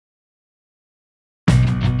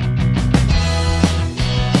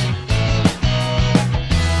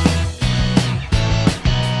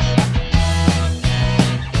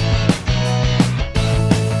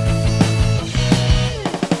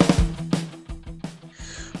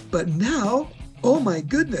But now, oh my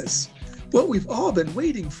goodness, what we've all been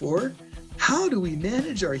waiting for, how do we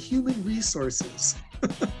manage our human resources?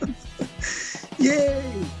 Yay!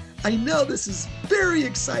 I know this is very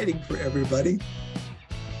exciting for everybody.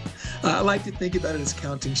 I like to think about it as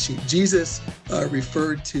counting sheep. Jesus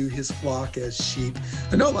referred to his flock as sheep.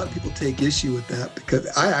 I know a lot of people take issue with that because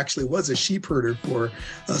I actually was a sheep herder for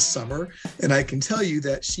a summer, and I can tell you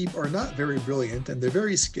that sheep are not very brilliant and they're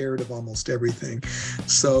very scared of almost everything.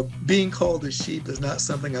 So being called a sheep is not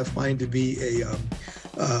something I find to be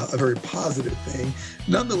a very positive thing.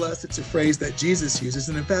 Nonetheless, it's a phrase that Jesus uses,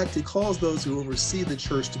 and in fact, he calls those who oversee the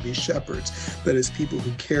church to be shepherds, that is, people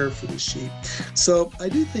who care for the sheep. So I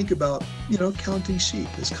do think about, counting sheep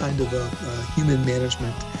as kind of a human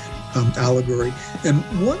management allegory. And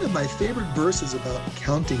one of my favorite verses about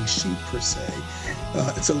counting sheep per se,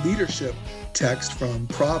 it's a leadership text from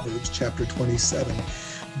Proverbs chapter 27.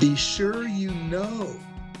 Be sure you know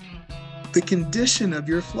the condition of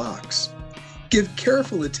your flocks. Give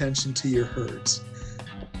careful attention to your herds,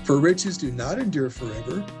 for riches do not endure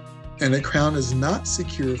forever, and a crown is not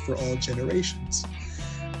secure for all generations.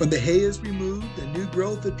 When the hay is removed and new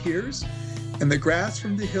growth appears, and the grass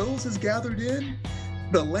from the hills is gathered in,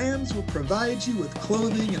 the lambs will provide you with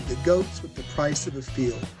clothing and the goats with the price of a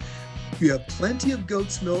field. You have plenty of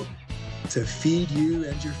goat's milk to feed you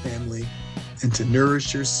and your family and to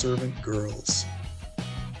nourish your servant girls.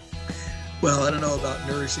 Well, I don't know about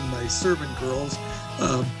nourishing my servant girls.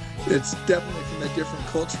 It's definitely from a different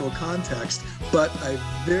cultural context, but I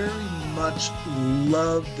very much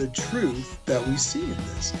love the truth that we see in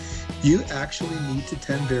this. You actually need to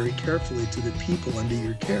tend very carefully to the people under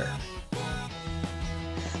your care.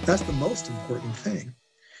 That's the most important thing.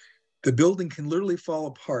 The building can literally fall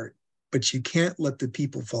apart, but you can't let the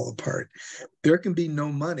people fall apart. There can be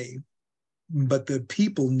no money, but the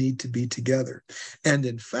people need to be together. And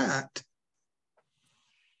in fact,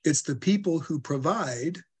 it's the people who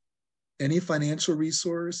provide any financial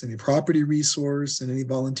resource, any property resource, and any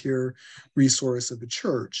volunteer resource of the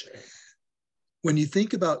church. When you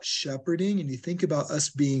think about shepherding and you think about us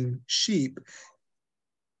being sheep,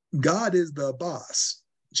 God is the boss.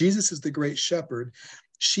 Jesus is the great shepherd.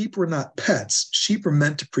 Sheep were not pets. Sheep are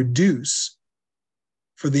meant to produce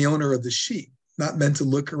for the owner of the sheep, not meant to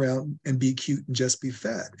look around and be cute and just be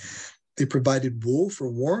fed. They provided wool for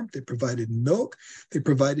warmth. They provided milk. They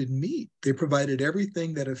provided meat. They provided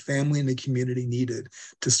everything that a family and a community needed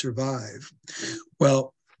to survive.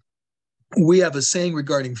 Well, we have a saying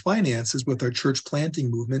regarding finances with our church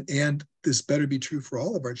planting movement, and this better be true for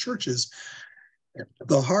all of our churches.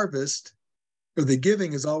 The harvest, or the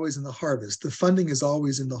giving, is always in the harvest. The funding is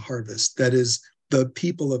always in the harvest. That is the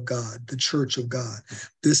people of God, the church of God.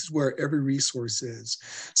 This is where every resource is.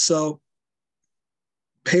 So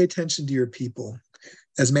pay attention to your people.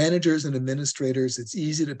 As managers and administrators, it's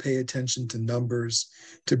easy to pay attention to numbers,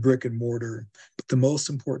 to brick and mortar, but the most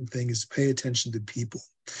important thing is to pay attention to people.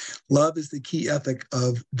 Love is the key ethic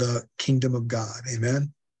of the kingdom of God.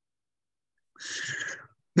 Amen?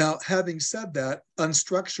 Now, having said that,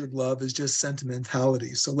 unstructured love is just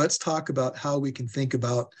sentimentality. So let's talk about how we can think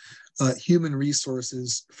about human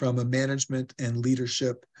resources from a management and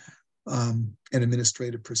leadership and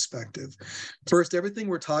administrative perspective. First, everything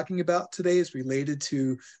we're talking about today is related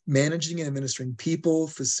to managing and administering people,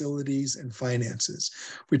 facilities, and finances.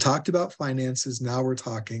 We talked about finances, now we're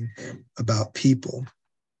talking about people.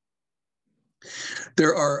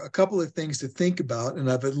 There are a couple of things to think about,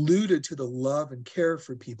 and I've alluded to the love and care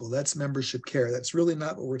for people. That's membership care. That's really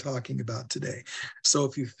not what we're talking about today. So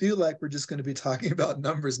if you feel like we're just going to be talking about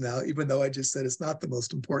numbers now, even though I just said it's not the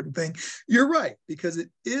most important thing, you're right, because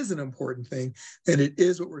it is an important thing, and it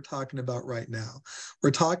is what we're talking about right now.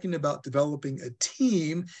 We're talking about developing a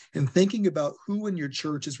team and thinking about who in your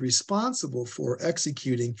church is responsible for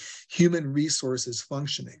executing human resources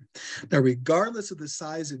functioning. Now, regardless of the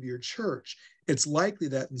size of your church, it's likely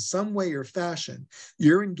that in some way or fashion,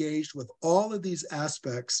 you're engaged with all of these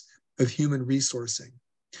aspects of human resourcing.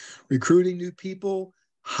 Recruiting new people,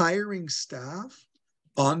 hiring staff,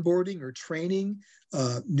 onboarding or training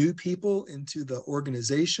new people into the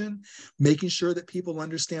organization, making sure that people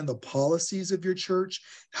understand the policies of your church,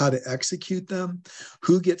 how to execute them,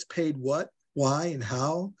 who gets paid what, why, and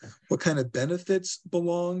how, what kind of benefits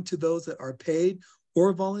belong to those that are paid,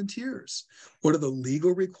 or volunteers? What are the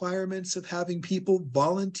legal requirements of having people,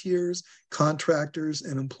 volunteers, contractors,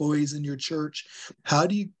 and employees in your church? How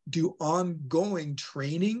do you do ongoing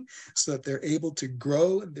training so that they're able to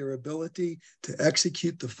grow in their ability to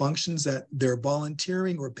execute the functions that they're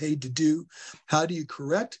volunteering or paid to do? How do you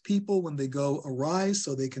correct people when they go awry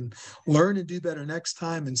so they can learn and do better next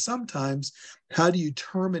time? And sometimes, how do you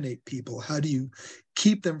terminate people? How do you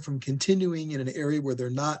keep them from continuing in an area where they're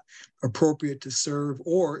not appropriate to serve,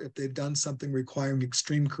 or if they've done something requiring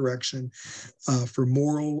extreme correction for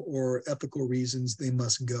moral or ethical reasons, they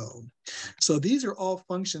must go. So these are all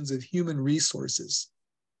functions of human resources.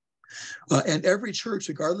 And every church,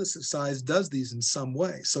 regardless of size, does these in some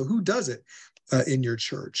way. So who does it in your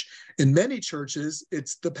church? In many churches,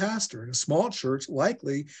 it's the pastor. In a small church,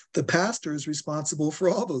 likely the pastor is responsible for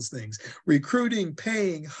all those things: recruiting,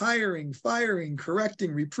 paying, hiring, firing,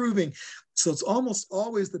 correcting, reproving. So it's almost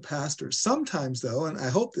always the pastor. Sometimes, though, and I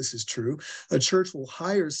hope this is true, a church will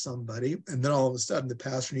hire somebody, and then all of a sudden the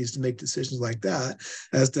pastor needs to make decisions like that,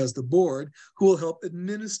 as does the board, who will help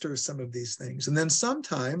administer some of these things. And then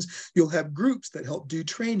sometimes you'll have groups that help do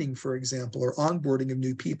training, for example, or onboarding of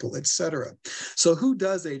new people, etc. So who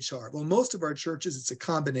does HR? Well, most of our churches, it's a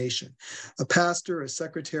combination: a pastor, a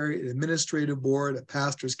secretary, an administrative board, a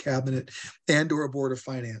pastor's cabinet, and or a board of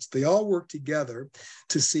finance. They all work together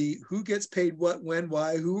to see who gets paid what, when,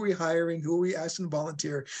 why, who are we hiring, who are we asking to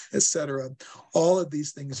volunteer, etc. All of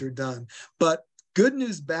these things are done. But good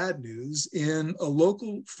news, bad news, in a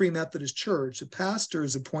local Free Methodist church, a pastor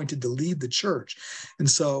is appointed to lead the church. And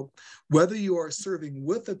so whether you are serving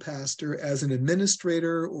with a pastor as an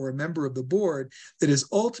administrator or a member of the board, it is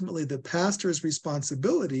ultimately the pastor's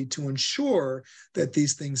responsibility to ensure that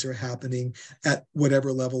these things are happening at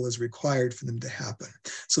whatever level is required for them to happen.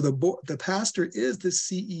 So the pastor is the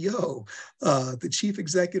CEO, the chief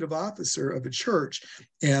executive officer of a church,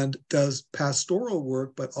 and does pastoral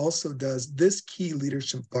work, but also does this key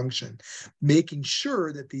leadership function, making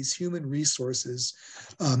sure that these human resources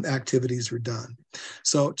activities are done.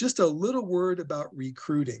 So just a little word about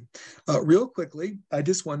recruiting. Real quickly, I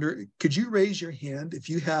just wonder, could you raise your hand if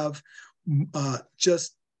you have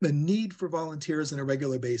just a need for volunteers on a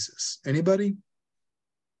regular basis? Anybody?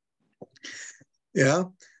 Yeah,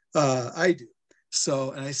 I do.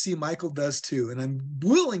 So, and I see Michael does too. And I'm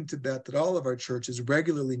willing to bet that all of our churches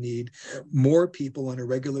regularly need more people on a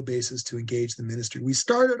regular basis to engage the ministry. We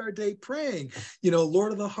started our day praying,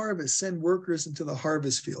 Lord of the harvest, send workers into the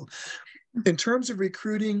harvest field. In terms of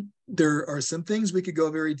recruiting, there are some things we could go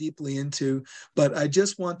very deeply into, but I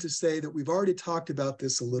just want to say that we've already talked about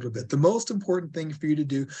this a little bit. The most important thing for you to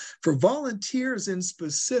do for volunteers in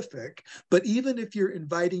specific, but even if you're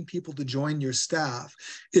inviting people to join your staff,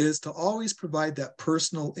 is to always provide that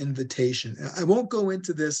personal invitation. I won't go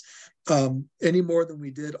into this any more than we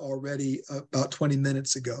did already about 20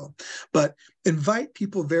 minutes ago, but invite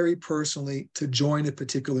people very personally to join a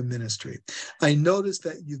particular ministry. I noticed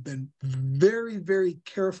that you've been very, very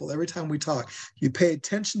careful every time we talk. You pay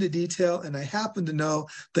attention to detail, and I happen to know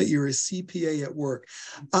that you're a CPA at work.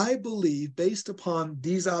 I believe, based upon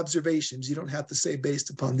these observations, you don't have to say based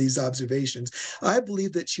upon these observations, I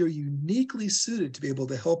believe that you're uniquely suited to be able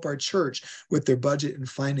to help our church with their budget and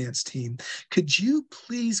finance team. Could you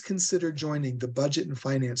please consider joining the budget and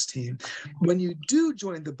finance team? When you do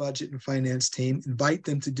join the budget and finance team, invite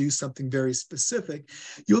them to do something very specific,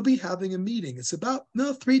 you'll be having a meeting. It's about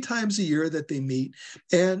 3 times a year that they meet,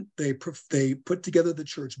 and they put together the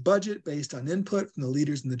church budget based on input from the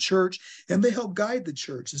leaders in the church, and they help guide the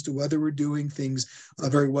church as to whether we're doing things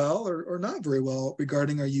very well or not very well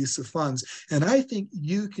regarding our use of funds. And I think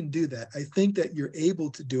you can do that. I think that you're able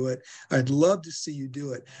to do it. I'd love to see you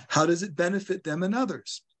do it. How does it benefit them and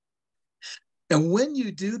others? And when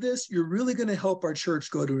you do this, you're really going to help our church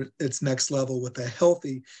go to its next level with a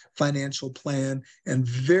healthy financial plan and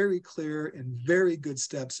very clear and very good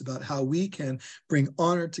steps about how we can bring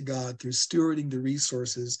honor to God through stewarding the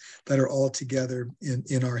resources that are all together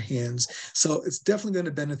in our hands. So it's definitely going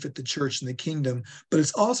to benefit the church and the kingdom, but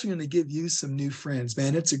it's also going to give you some new friends.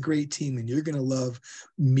 Man, it's a great team, and you're going to love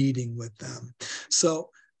meeting with them.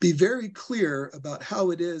 So be very clear about how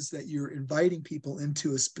it is that you're inviting people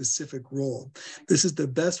into a specific role. This is the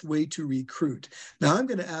best way to recruit. Now, I'm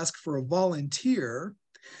going to ask for a volunteer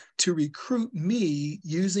to recruit me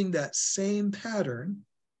using that same pattern.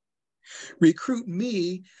 Recruit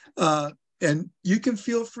me, and you can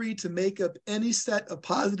feel free to make up any set of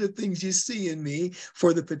positive things you see in me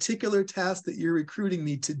for the particular task that you're recruiting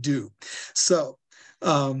me to do. So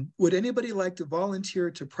Would anybody like to volunteer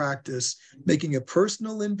to practice making a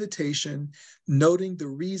personal invitation, noting the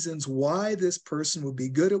reasons why this person will be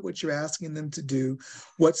good at what you're asking them to do,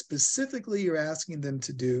 what specifically you're asking them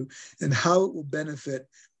to do, and how it will benefit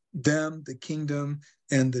them, the kingdom,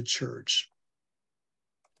 and the church?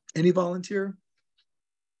 Any volunteer?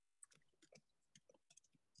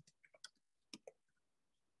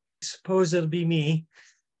 I suppose it'll be me.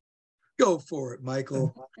 Go for it,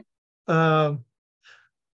 Michael.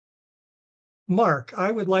 Mark,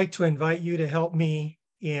 I would like to invite you to help me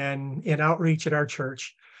in outreach at our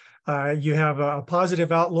church. You have a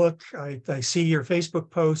positive outlook. I see your Facebook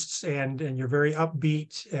posts, and you're very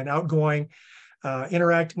upbeat and outgoing.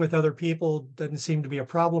 Interacting with other people doesn't seem to be a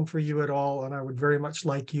problem for you at all, and I would very much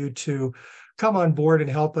like you to come on board and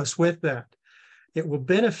help us with that. It will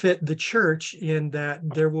benefit the church in that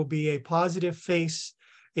there will be a positive face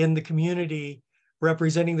in the community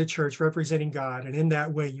representing the church, representing God, and in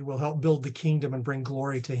that way you will help build the kingdom and bring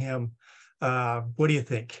glory to him. What do you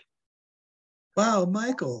think? Wow,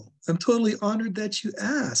 Michael, I'm totally honored that you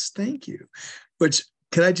asked. Thank you. Which,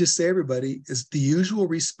 can I just say, everybody, is the usual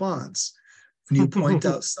response when you point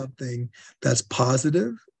out something that's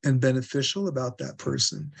positive and beneficial about that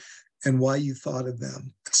person and why you thought of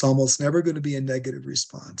them. It's almost never going to be a negative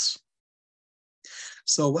response.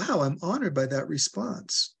 So, wow, I'm honored by that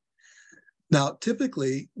response. Now,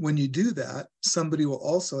 typically, when you do that, somebody will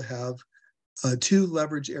also have two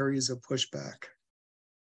leverage areas of pushback.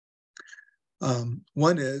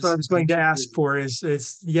 One is, so I was going to ask for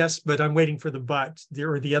is yes, but I'm waiting for the but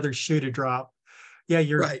or the other shoe to drop. Yeah,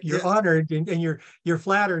 you're right, you're yeah. honored and you're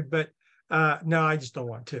flattered, but no, I just don't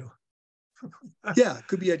want to. Yeah, it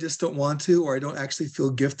could be I just don't want to, or I don't actually feel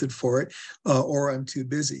gifted for it, or I'm too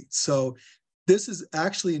busy. So this is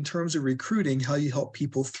actually, in terms of recruiting, how you help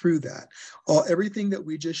people through that. Everything that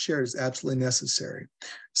we just shared is absolutely necessary.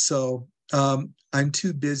 So I'm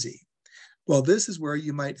too busy. Well, this is where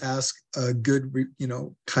you might ask a good,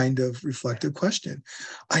 kind of reflective question.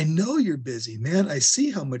 I know you're busy, man. I see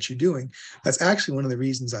how much you're doing. That's actually one of the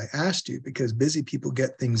reasons I asked you, because busy people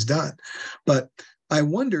get things done. But I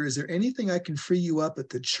wonder, is there anything I can free you up at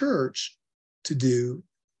the church to do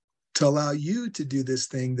to allow you to do this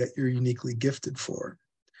thing that you're uniquely gifted for?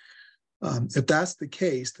 If that's the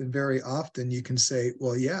case, then very often you can say,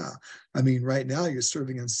 well, yeah, I mean, right now you're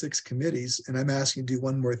serving on 6 committees and I'm asking you to do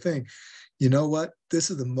one more thing. You know what? This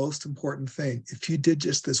is the most important thing. If you did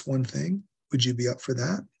just this one thing, would you be up for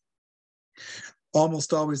that?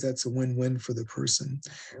 Almost always that's a win-win for the person.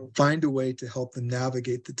 Find a way to help them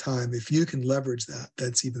navigate the time. If you can leverage that,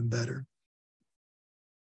 that's even better.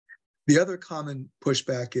 The other common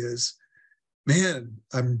pushback is, man,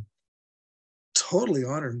 I'm totally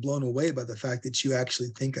honored and blown away by the fact that you actually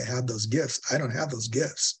think I have those gifts. I don't have those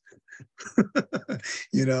gifts.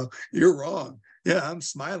 You're wrong. Yeah, I'm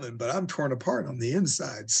smiling, but I'm torn apart on the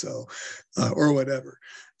inside. So, or whatever.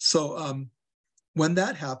 So when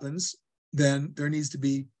that happens, then there needs to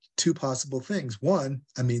be 2 possible things. One,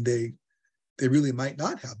 I mean, they really might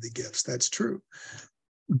not have the gifts. That's true.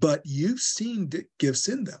 But you've seen gifts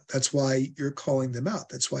in them. That's why you're calling them out.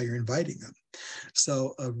 That's why you're inviting them.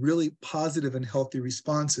 So a really positive and healthy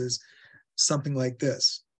response is something like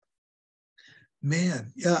this.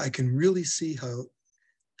 Man, yeah, I can really see how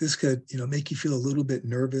this could, make you feel a little bit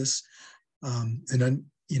nervous, and I'm,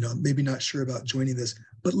 maybe not sure about joining this.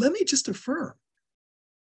 But let me just affirm,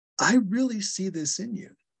 I really see this in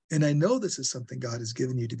you. And I know this is something God has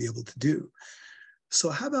given you to be able to do. So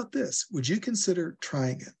how about this? Would you consider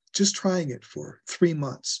trying it? Just trying it for 3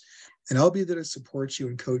 months. And I'll be there to support you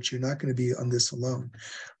and coach you. You're not going to be on this alone.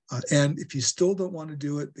 And if you still don't want to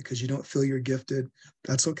do it because you don't feel you're gifted,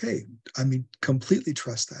 that's okay. I mean, completely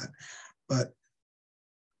trust that. But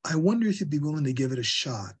I wonder if you'd be willing to give it a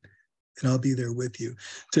shot. And I'll be there with you.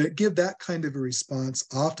 To give that kind of a response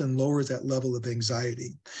often lowers that level of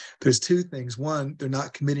anxiety. There's 2 things. One, they're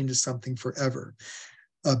not committing to something forever.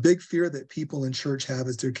 A big fear that people in church have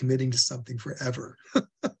is they're committing to something forever.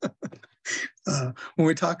 When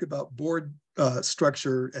we talk about board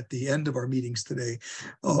structure at the end of our meetings today,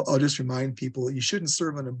 I'll just remind people you shouldn't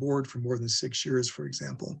serve on a board for more than 6 years, for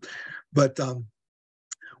example. But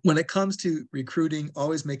when it comes to recruiting,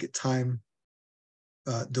 always make it time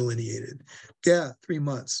delineated. Yeah, 3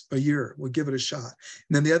 months, a year, we'll give it a shot.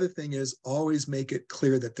 And then the other thing is always make it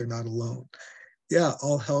clear that they're not alone. Yeah,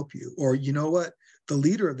 I'll help you. Or you know what? The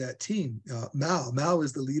leader of that team, Mao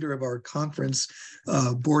is the leader of our conference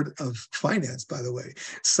board of finance, by the way.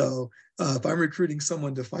 So if I'm recruiting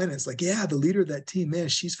someone to finance, like, yeah, the leader of that team, man,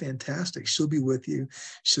 she's fantastic. She'll be with you.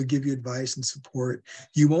 She'll give you advice and support.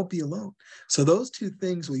 You won't be alone. So those 2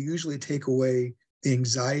 things will usually take away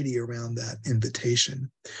anxiety around that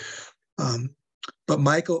invitation. But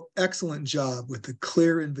Michael, excellent job with a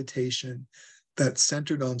clear invitation that's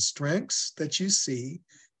centered on strengths that you see,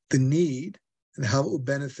 the need, and how it will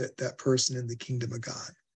benefit that person in the kingdom of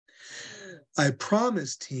God. I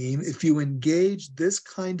promise, team, if you engage this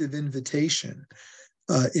kind of invitation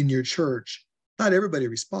in your church, not everybody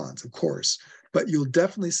responds, of course, but you'll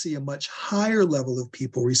definitely see a much higher level of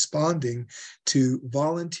people responding to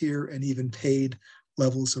volunteer and even paid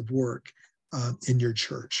levels of work in your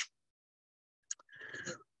church.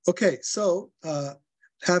 Okay, so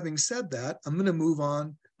having said that, I'm going to move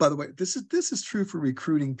on. By the way, this is true for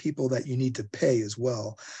recruiting people that you need to pay as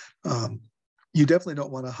well. You definitely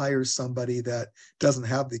don't want to hire somebody that doesn't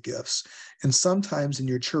have the gifts. And sometimes in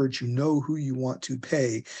your church, you know who you want to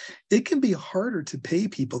pay. It can be harder to pay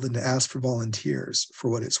people than to ask for volunteers, for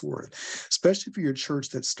what it's worth, especially for your church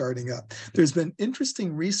that's starting up. There's been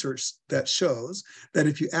interesting research that shows that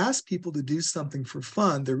if you ask people to do something for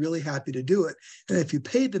fun, they're really happy to do it. And if you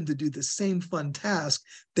pay them to do the same fun task,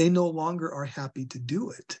 they no longer are happy to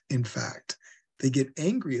do it. In fact, they get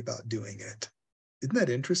angry about doing it. Isn't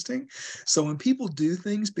that interesting? So when people do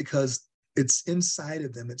things because it's inside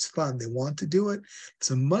of them, it's fun, they want to do it,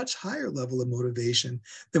 it's a much higher level of motivation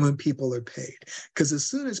than when people are paid. Because as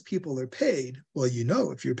soon as people are paid, well, you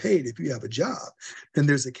know, if you're paid, if you have a job, then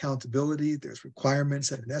there's accountability, there's requirements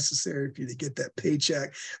that are necessary for you to get that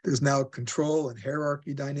paycheck. There's now control and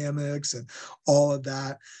hierarchy dynamics and all of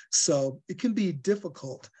that. So it can be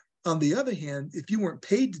difficult. On the other hand, if you weren't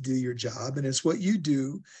paid to do your job and it's what you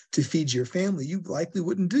do to feed your family, you likely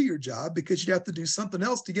wouldn't do your job because you'd have to do something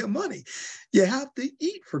else to get money. You have to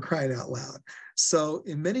eat, for crying out loud. So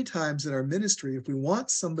in many times in our ministry, if we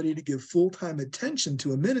want somebody to give full-time attention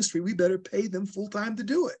to a ministry, we better pay them full-time to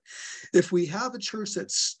do it. If we have a church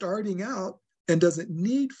that's starting out and doesn't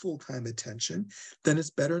need full-time attention, then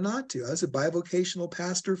it's better not to. I was a bivocational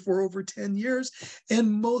pastor for over 10 years, and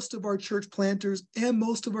most of our church planters and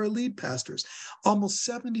most of our lead pastors, almost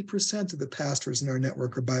 70% of the pastors in our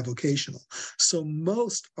network are bivocational. So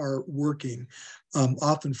most are working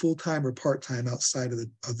often full-time or part-time outside of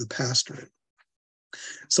the pastorate.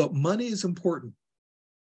 So money is important.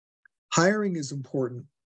 Hiring is important.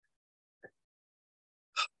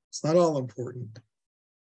 It's not all important.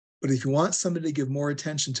 But if you want somebody to give more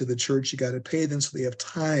attention to the church, you got to pay them so they have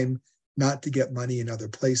time not to get money in other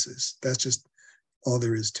places. That's just all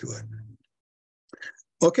there is to it.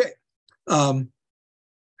 Okay.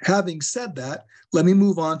 Having said that, let me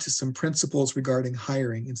move on to some principles regarding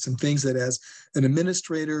hiring and some things that as an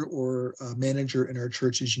administrator or a manager in our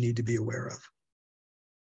churches, you need to be aware of.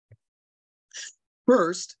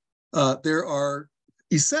 First, there are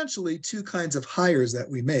essentially two kinds of hires that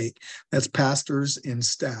we make. That's pastors and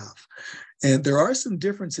staff. And there are some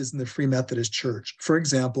differences in the Free Methodist Church. For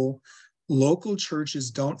example, local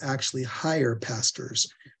churches don't actually hire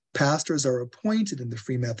pastors. Pastors are appointed in the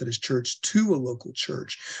Free Methodist Church to a local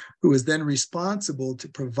church, who is then responsible to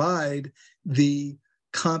provide the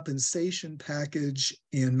compensation package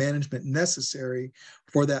and management necessary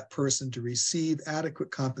for that person to receive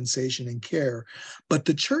adequate compensation and care. But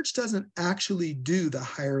the church doesn't actually do the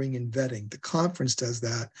hiring and vetting. The conference does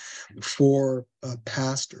that for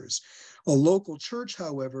pastors. A local church,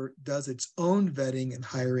 however, does its own vetting and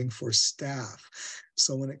hiring for staff.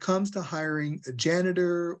 So when it comes to hiring a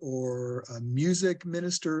janitor or a music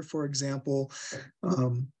minister, for example,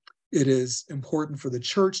 it is important for the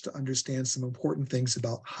church to understand some important things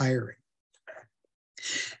about hiring.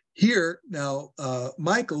 Here, now,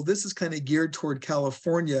 Michael, this is kind of geared toward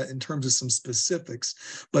California in terms of some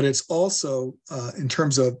specifics, but it's also, in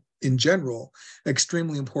terms of, in general,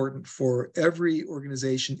 extremely important for every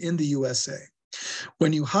organization in the USA.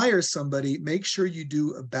 When you hire somebody, make sure you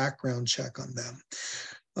do a background check on them.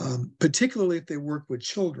 Particularly if they work with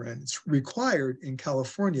children. It's required in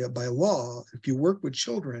California by law, if you work with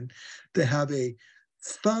children, to have a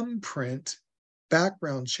thumbprint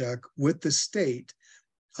background check with the state.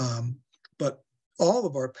 But all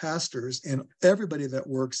of our pastors and everybody that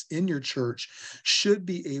works in your church should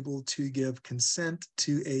be able to give consent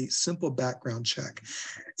to a simple background check.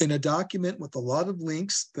 In a document with a lot of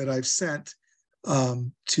links that I've sent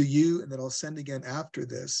to you and that I'll send again after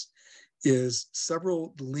this, is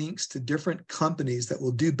several links to different companies that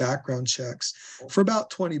will do background checks for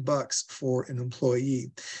about $20 for an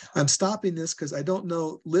employee. I'm stopping this because I don't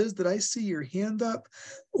know, Liz, did I see your hand up?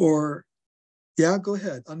 Or, yeah, go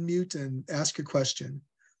ahead, unmute and ask your question.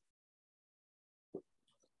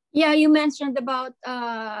 Yeah, you mentioned about,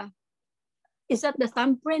 is that the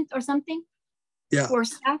thumbprint or something? Yeah. For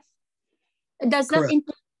staff? Does that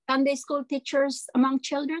include Sunday school teachers among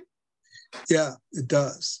children? Yeah, it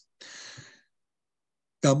does.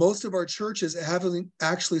 Now, most of our churches haven't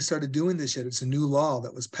actually started doing this yet. It's a new law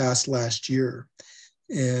that was passed last year.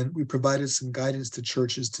 And we provided some guidance to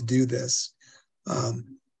churches to do this.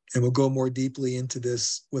 And we'll go more deeply into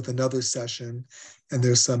this with another session. And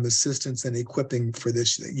there's some assistance and equipping for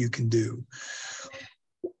this that you can do.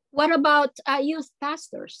 What about youth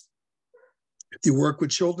pastors? If you work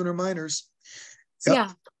with children or minors, yep.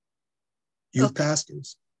 Yeah. Youth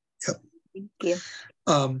pastors. Yep. Thank you.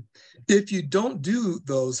 If you don't do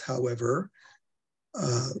those, however,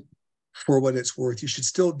 for what it's worth, you should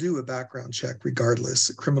still do a background check regardless,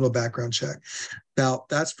 a criminal background check. Now,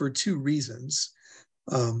 that's for two reasons.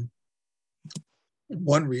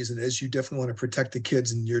 One reason is you definitely want to protect the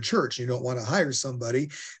kids in your church. You don't want to hire somebody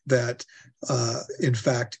that, in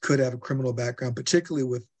fact, could have a criminal background, particularly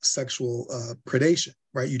with sexual predation,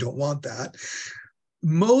 right? You don't want that.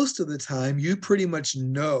 Most of the time, you pretty much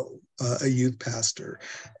know a youth pastor.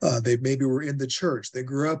 They maybe were in the church. They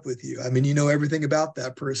grew up with you. I mean, you know everything about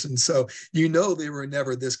that person. So you know they were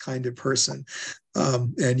never this kind of person,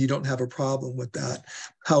 and you don't have a problem with that.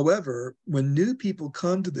 However, when new people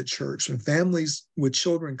come to the church, when families with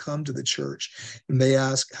children come to the church, and they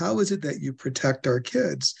ask, how is it that you protect our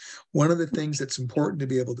kids? One of the things that's important to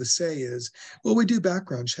be able to say is, well, we do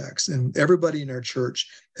background checks, and everybody in our church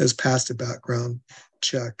has passed a background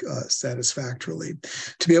check satisfactorily.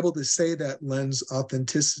 To be able to say that lends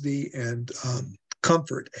authenticity and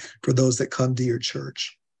comfort for those that come to your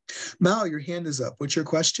church. Mal, your hand is up. What's your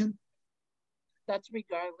question? That's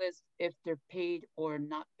regardless if they're paid or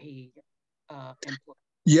not paid employees.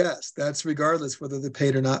 Yes, that's regardless whether they're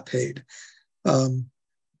paid or not paid. The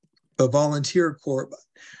volunteer corps,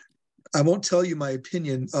 I won't tell you my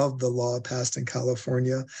opinion of the law passed in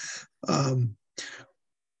California. The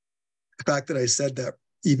fact that I said that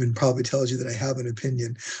even probably tells you that I have an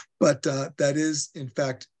opinion, but that is in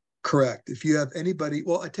fact correct. If you have anybody,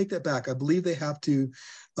 well, I take that back. I believe they have to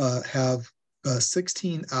have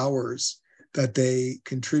 16 hours that they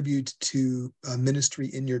contribute to ministry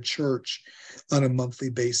in your church on a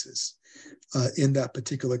monthly basis in that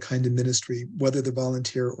particular kind of ministry, whether they're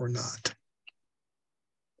volunteer or not.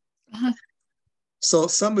 So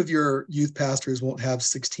some of your youth pastors won't have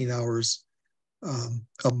 16 hours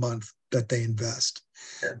a month that they invest.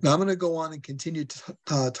 Now I'm going to go on and continue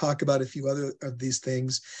to talk about a few other of these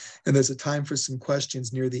things, and there's a time for some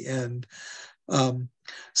questions near the end.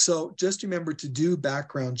 So just remember to do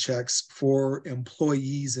background checks for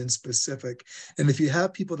employees in specific. And if you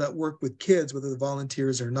have people that work with kids, whether they're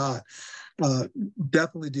volunteers or not,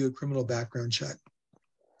 definitely do a criminal background check.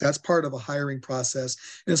 That's part of a hiring process,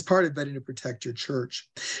 and it's part of vetting to protect your church.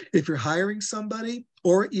 If you're hiring somebody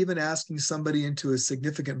or even asking somebody into a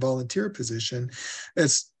significant volunteer position,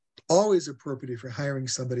 it's always appropriate if you're hiring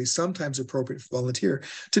somebody, sometimes appropriate for volunteer,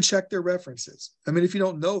 to check their references. I mean, if you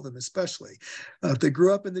don't know them, especially. If they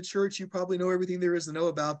grew up in the church, you probably know everything there is to know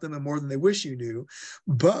about them and more than they wish you knew.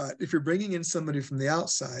 But if you're bringing in somebody from the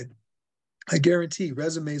outside, I guarantee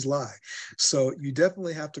resumes lie. So you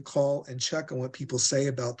definitely have to call and check on what people say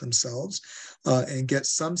about themselves and get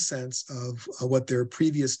some sense of what their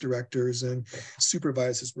previous directors and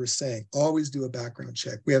supervisors were saying. Always do a background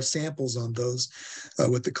check. We have samples on those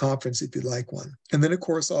with the conference if you'd like one. And then, of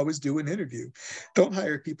course, always do an interview. Don't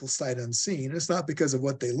hire people sight unseen. It's not because of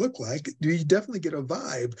what they look like. You definitely get a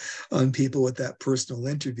vibe on people with that personal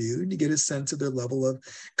interview, and you get a sense of their level of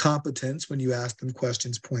competence when you ask them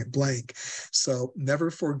questions point blank. So never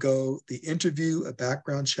forego the interview, a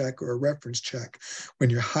background check, or a reference check when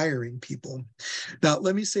you're hiring people. Now,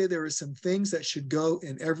 let me say there are some things that should go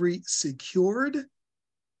in every secured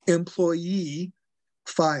employee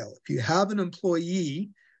file. If you have an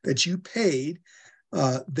employee that you paid,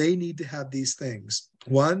 they need to have these things.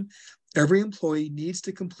 One, every employee needs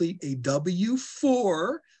to complete a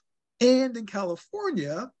W-4 and in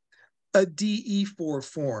California, a DE-4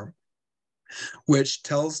 form, which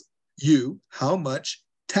tells you how much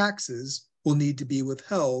taxes will need to be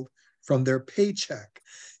withheld from their paycheck.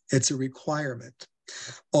 It's a requirement.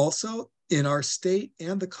 Also, in our state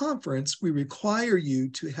and the conference, we require you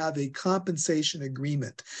to have a compensation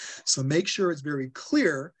agreement. So make sure it's very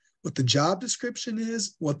clear what the job description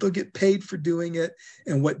is, what they'll get paid for doing it,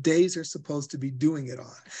 and what days they're supposed to be doing it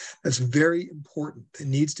on. That's very important. It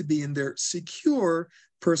needs to be in their secure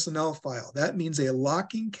personnel file. That means a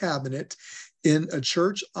locking cabinet in a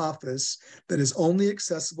church office that is only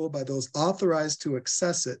accessible by those authorized to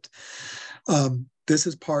access it. This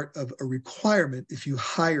is part of a requirement if you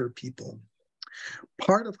hire people.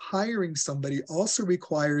 Part of hiring somebody also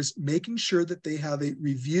requires making sure that they have a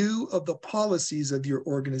review of the policies of your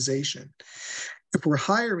organization. If we're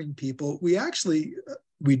hiring people,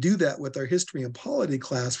 we do that with our history and polity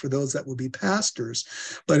class for those that will be pastors.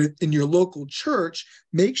 But in your local church,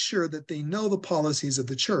 make sure that they know the policies of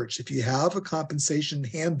the church. If you have a compensation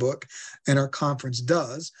handbook, and our conference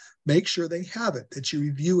does, make sure they have it, that you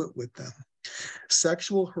review it with them.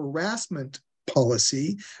 Sexual harassment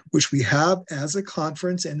policy, which we have as a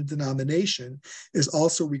conference and a denomination, is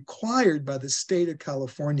also required by the state of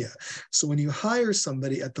California. So when you hire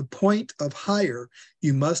somebody, at the point of hire,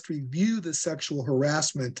 you must review the sexual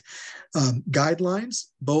harassment guidelines,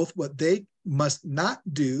 both what they must not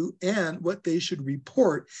do and what they should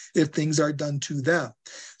report if things are done to them.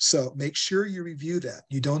 So make sure you review that.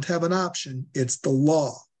 You don't have an option, it's the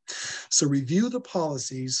law. So review the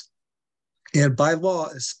policies, and by law,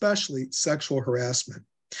 especially sexual harassment.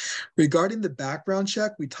 Regarding the background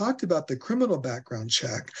check, we talked about the criminal background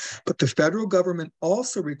check, but the federal government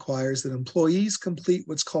also requires that employees complete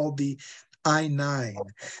what's called the I-9.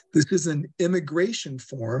 This is an immigration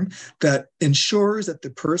form that ensures that the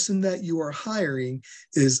person that you are hiring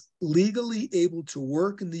is legally able to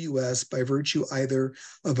work in the U.S. by virtue either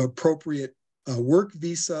of appropriate work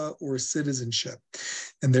visa or citizenship.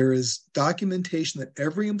 And there is documentation that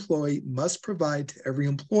every employee must provide to every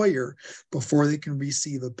employer before they can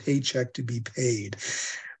receive a paycheck to be paid.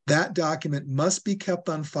 That document must be kept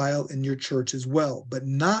on file in your church as well, but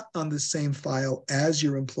not on the same file as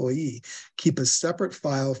your employee. Keep a separate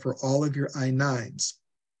file for all of your I-9s.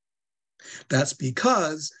 That's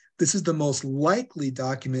because this is the most likely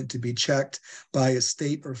document to be checked by a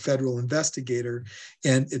state or federal investigator,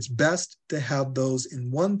 and it's best to have those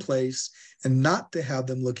in one place and not to have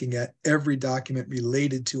them looking at every document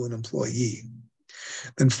related to an employee.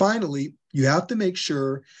 Then finally, you have to make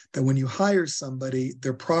sure that when you hire somebody,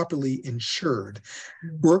 they're properly insured.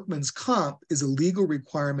 Workman's comp is a legal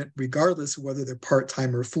requirement regardless of whether they're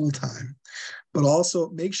part-time or full-time. But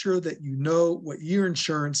also make sure that you know what your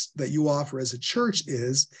insurance that you offer as a church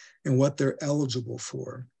is and what they're eligible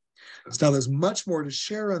for. So now there's much more to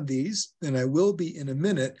share on these, and I will be in a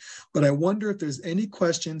minute, but I wonder if there's any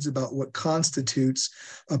questions about what constitutes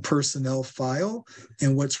a personnel file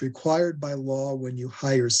and what's required by law when you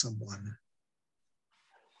hire someone.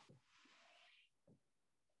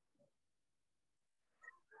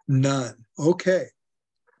 None. Okay.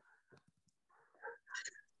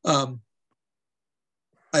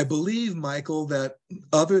 I believe, Michael, that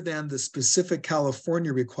other than the specific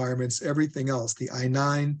California requirements, everything else, the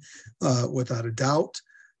I-9, without a doubt,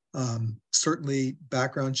 certainly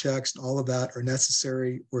background checks and all of that are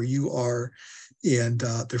necessary where you are. And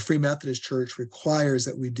the Free Methodist Church requires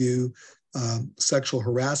that we do sexual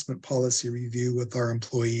harassment policy review with our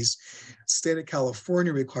employees. State of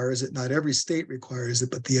California requires it. Not every state requires it,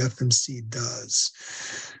 but the FMC does.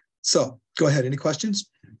 So go ahead. Any questions?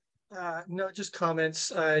 No, just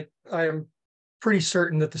comments. I am pretty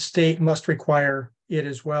certain that the state must require it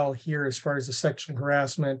as well here as far as the sexual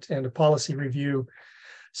harassment and a policy review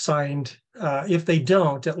signed. If they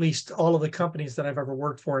don't, at least all of the companies that I've ever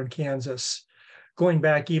worked for in Kansas, going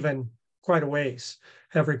back even quite a ways,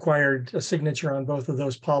 have required a signature on both of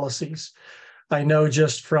those policies. I know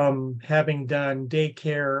just from having done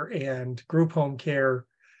daycare and group home care,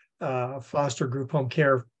 foster group home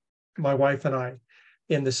care, my wife and I,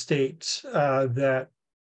 in the state, that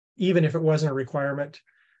even if it wasn't a requirement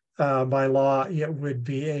by law, it would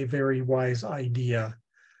be a very wise idea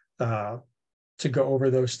to go over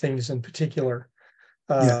those things in particular.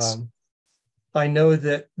 Yes. I know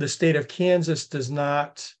that the state of Kansas does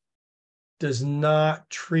not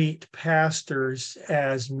treat pastors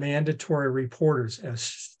as mandatory reporters, as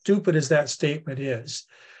stupid as that statement is,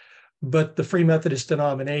 but the Free Methodist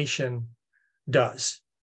denomination does.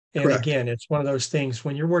 And Correct. Again, it's one of those things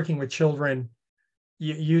when you're working with children,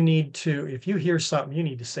 you need to, if you hear something, you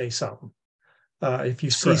need to say something. If you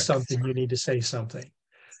see Correct. something, you need to say something.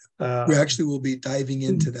 We actually will be diving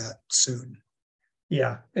into that soon.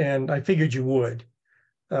 Yeah, and I figured you would.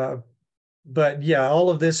 But yeah, all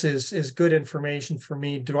of this is good information for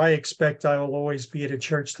me. Do I expect I will always be at a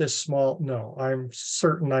church this small? No, I'm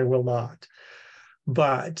certain I will not.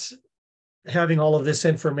 But having all of this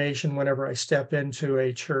information whenever I step into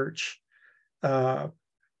a church,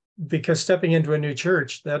 because stepping into a new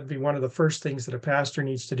church, that'd be one of the first things that a pastor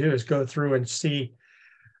needs to do is go through and see,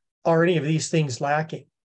 are any of these things lacking?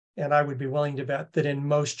 And I would be willing to bet that in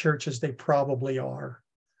most churches, they probably are.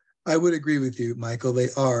 I would agree with you, Michael. They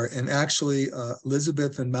are. And actually,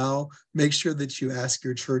 Elizabeth and Mao, make sure that you ask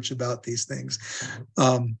your church about these things.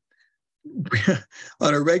 On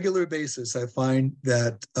a regular basis, I find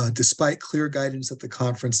that despite clear guidance that the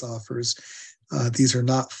conference offers, these are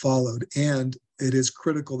not followed. And it is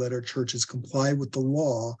critical that our churches comply with the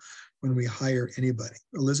law when we hire anybody.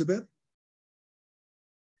 Elizabeth?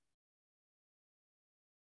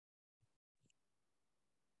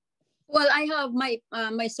 Well, I have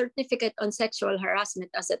my certificate on sexual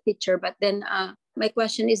harassment as a teacher, but then my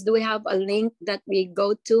question is, do we have a link that we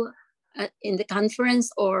go to in the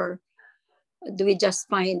conference, or do we just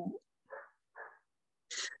find?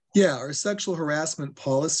 Yeah, our sexual harassment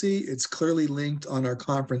policy, it's clearly linked on our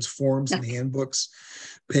conference forms and handbooks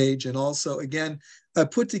page. And also, again, I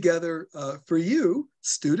put together for you,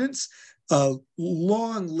 students, a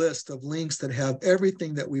long list of links that have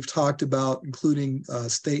everything that we've talked about, including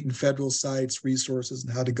state and federal sites, resources,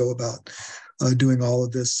 and how to go about doing all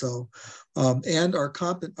of this. So, and our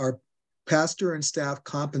pastor and staff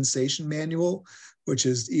compensation manual, which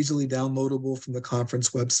is easily downloadable from the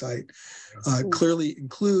conference website, clearly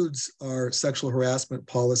includes our sexual harassment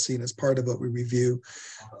policy and is part of what we review,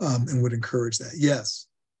 and would encourage that. Yes,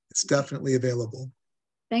 it's definitely available.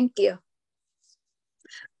 Thank you.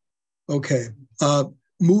 Okay,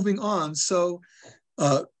 moving on. So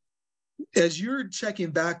as you're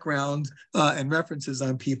checking background and references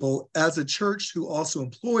on people, as a church who also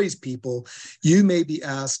employs people, you may be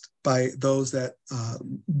asked by those that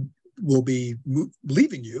will be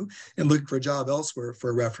leaving you and looking for a job elsewhere for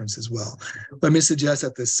a reference as well. Let me suggest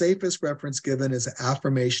that the safest reference given is an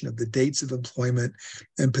affirmation of the dates of employment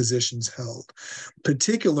and positions held,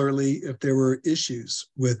 particularly if there were issues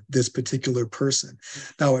with this particular person.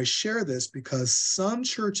 Now, I share this because some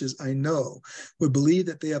churches I know would believe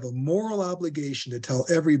that they have a moral obligation to tell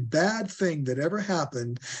every bad thing that ever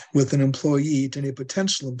happened with an employee to any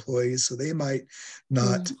potential employees, so they might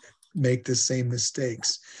not make the same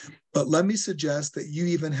mistakes. But let me suggest that you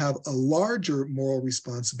even have a larger moral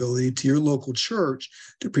responsibility to your local church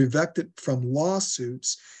to prevent it from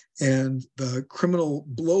lawsuits and the criminal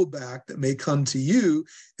blowback that may come to you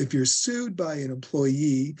if you're sued by an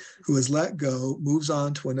employee who is let go, moves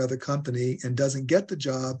on to another company, and doesn't get the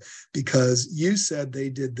job because you said they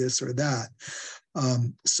did this or that.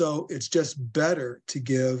 So it's just better to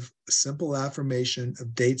give a simple affirmation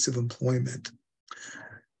of dates of employment.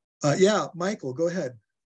 Yeah, Michael, go ahead.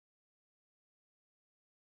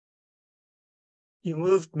 You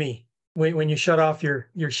moved me when you shut off your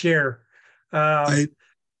share.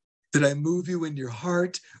 Did I move you in your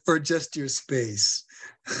heart or just your space?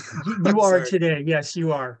 You are today. Yes,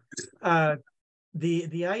 you are.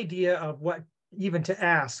 The idea of what even to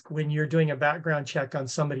ask when you're doing a background check on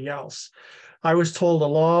somebody else. I was told a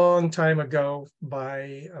long time ago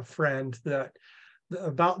by a friend that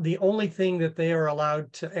about the only thing that they are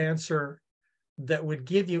allowed to answer that would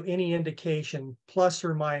give you any indication, plus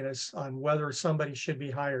or minus, on whether somebody should be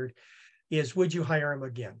hired is, would you hire them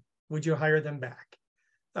again? Would you hire them back?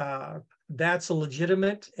 That's a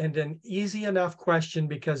legitimate and an easy enough question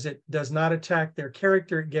because it does not attack their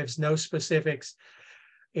character. It gives no specifics.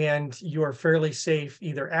 And you are fairly safe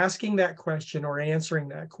either asking that question or answering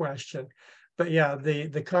that question. But yeah,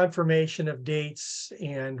 the confirmation of dates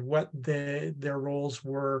and what their roles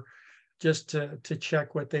were, just to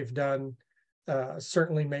check what they've done,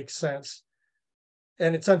 certainly makes sense.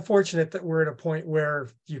 And it's unfortunate that we're at a point where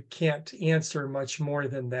you can't answer much more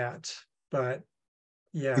than that. But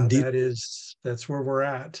yeah, Indeed. That's where we're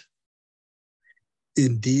at.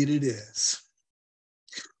 Indeed it is.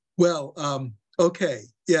 Well, okay,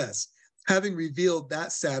 yes. Having revealed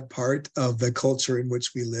that sad part of the culture in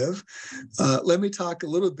which we live, let me talk a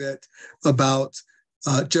little bit about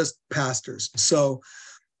just pastors. So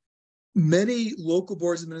many local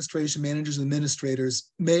boards of administration, managers, and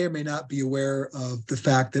administrators may or may not be aware of the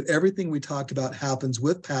fact that everything we talked about happens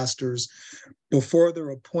with pastors before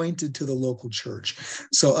they're appointed to the local church.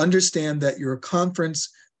 So understand that your conference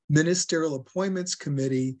ministerial appointments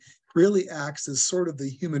committee really acts as sort of the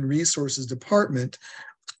human resources department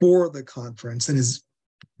for the conference and is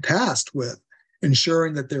tasked with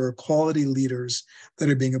ensuring that there are quality leaders that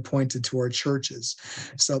are being appointed to our churches.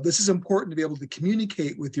 So this is important to be able to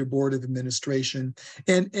communicate with your board of administration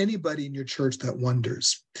and anybody in your church that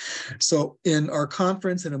wonders. So in our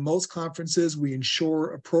conference and in most conferences, we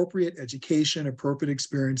ensure appropriate education, appropriate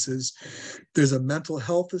experiences. There's a mental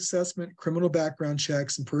health assessment, criminal background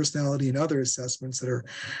checks, and personality and other assessments that are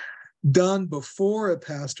done before a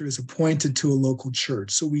pastor is appointed to a local church.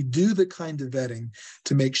 So we do the kind of vetting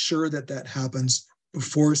to make sure that that happens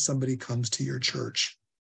before somebody comes to your church.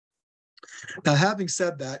 Now, having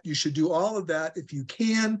said that, you should do all of that if you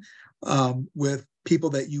can with people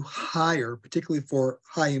that you hire, particularly for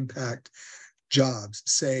high impact jobs,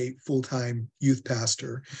 say full-time youth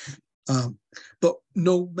pastor. But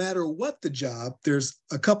no matter what the job, there's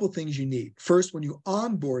a couple things you need. First, when you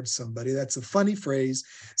onboard somebody, that's a funny phrase.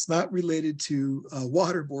 It's not related to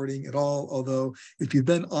waterboarding at all, although if you've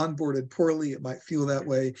been onboarded poorly, it might feel that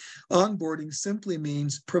way. Onboarding simply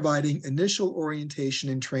means providing initial orientation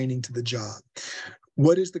and training to the job.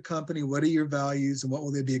 What is the company? What are your values? And what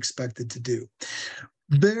will they be expected to do?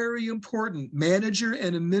 Very important. Manager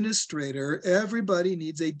and administrator, everybody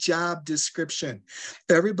needs a job description.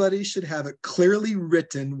 Everybody should have it clearly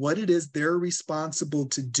written what it is they're responsible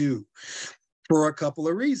to do for a couple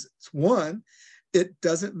of reasons. One, it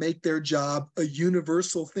doesn't make their job a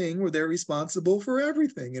universal thing where they're responsible for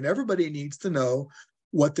everything, and everybody needs to know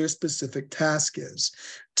what their specific task is.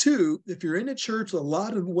 Two, if you're in a church with a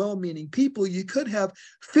lot of well-meaning people, you could have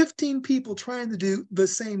 15 people trying to do the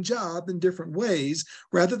same job in different ways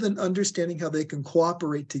rather than understanding how they can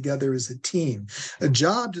cooperate together as a team. A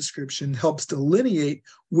job description helps delineate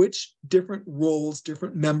which different roles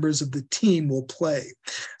different members of the team will play.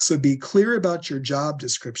 So be clear about your job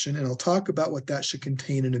description, and I'll talk about what that should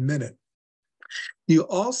contain in a minute. You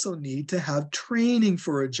also need to have training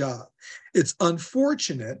for a job. It's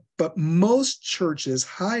unfortunate, but most churches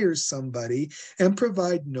hire somebody and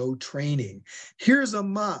provide no training. Here's a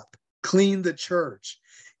mop, clean the church.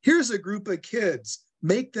 Here's a group of kids,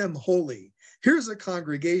 make them holy. Here's a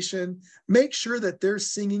congregation, make sure that they're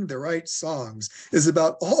singing the right songs, is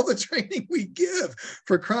about all the training we give.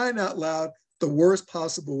 For crying out loud, the worst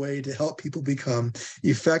possible way to help people become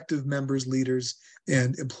effective members, leaders,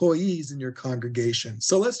 and employees in your congregation.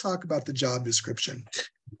 So let's talk about the job description.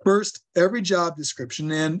 First, every job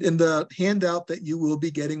description, and in the handout that you will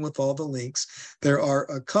be getting with all the links, there are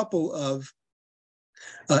a couple of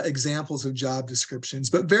examples of job descriptions,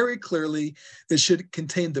 but very clearly it should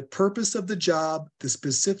contain the purpose of the job, the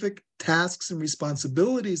specific tasks and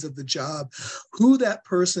responsibilities of the job, who that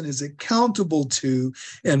person is accountable to,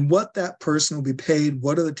 and what that person will be paid,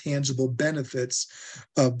 what are the tangible benefits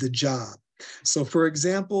of the job. So for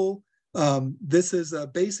example, this is a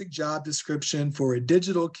basic job description for a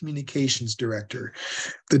digital communications director.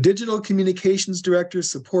 The digital communications director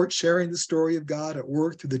supports sharing the story of God at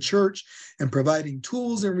work through the church and providing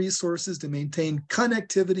tools and resources to maintain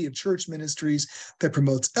connectivity of church ministries that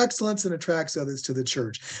promotes excellence and attracts others to the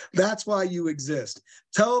church. That's why you exist.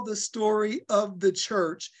 Tell the story of the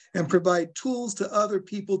church and provide tools to other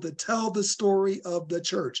people to tell the story of the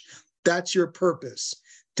church. That's your purpose.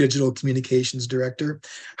 Digital communications director.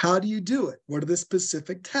 How do you do it? What are the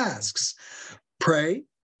specific tasks? Pray.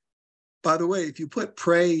 By the way, if you put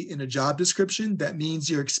pray in a job description, that means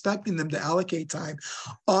you're expecting them to allocate time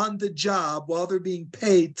on the job while they're being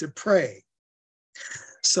paid to pray.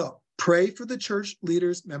 So pray for the church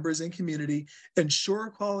leaders, members, and community.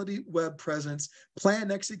 Ensure quality web presence. Plan,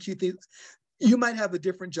 execute these. You might have a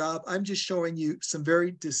different job. I'm just showing you some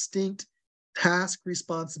very distinct task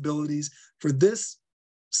responsibilities for this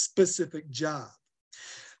specific job.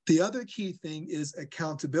 The other key thing is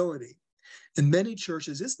accountability. In many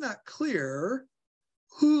churches, it's not clear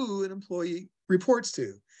who an employee reports to.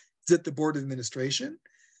 Is it the board of administration?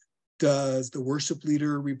 Does the worship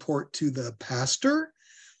leader report to the pastor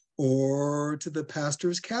or to the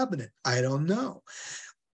pastor's cabinet? I don't know.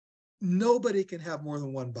 Nobody can have more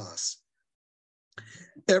than one boss.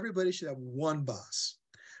 Everybody should have one boss.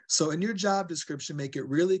 So in your job description, make it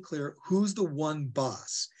really clear who's the one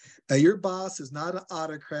boss. Now, your boss is not an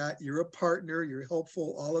autocrat. You're a partner. You're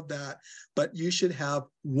helpful, all of that. But you should have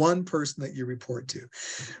one person that you report to.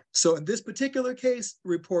 So in this particular case,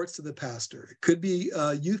 reports to the pastor. It could be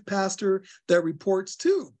a youth pastor that reports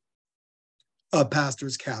to a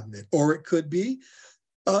pastor's cabinet, or it could be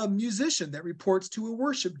a musician that reports to a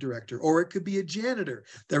worship director, or it could be a janitor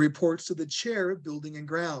that reports to the chair of building and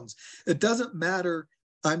grounds. It doesn't matter.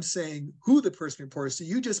 I'm saying who the person reports to.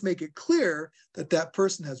 You just make it clear that that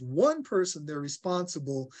person has one person they're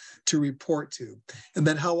responsible to report to, and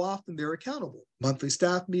then how often they're accountable. Monthly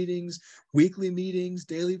staff meetings, weekly meetings,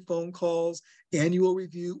 daily phone calls, annual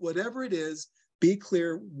review, whatever it is, be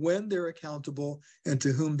clear when they're accountable and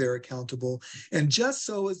to whom they're accountable. And just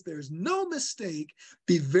so as there's no mistake,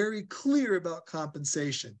 be very clear about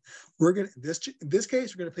compensation. In this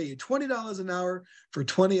case, we're going to pay you $20 an hour for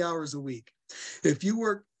 20 hours a week. If you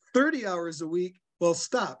work 30 hours a week, well,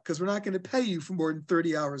 stop, because we're not going to pay you for more than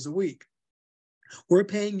 30 hours a week. We're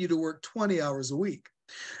paying you to work 20 hours a week.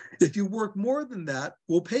 If you work more than that,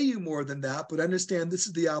 we'll pay you more than that, but understand this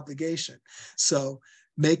is the obligation. So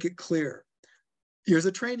make it clear. Here's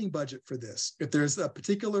a training budget for this. If there's a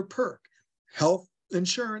particular perk, health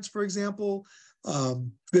insurance, for example,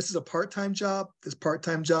 this is a part-time job. This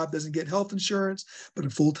part-time job doesn't get health insurance, but a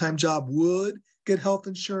full-time job would. get health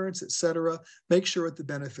insurance, etc. Make sure what the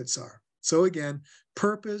benefits are. So again,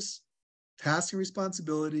 purpose, tasks and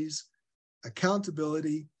responsibilities,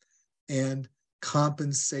 accountability, and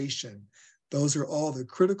compensation. Those are all the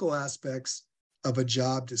critical aspects of a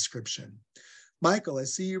job description. Michael, I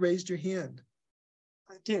see you raised your hand.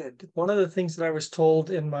 I did. One of the things that I was told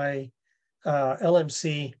in my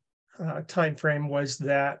LMC timeframe was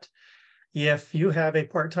that if you have a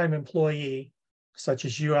part-time employee, such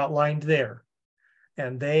as you outlined there,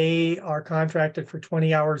 and they are contracted for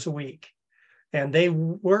 20 hours a week, and they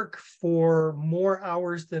work for more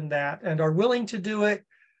hours than that and are willing to do it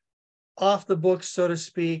off the books, so to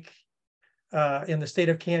speak, in the state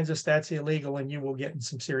of Kansas, that's illegal, and you will get in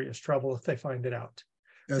some serious trouble if they find it out.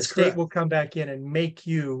 That's the state correct. will come back in and make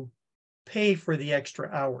you pay for the extra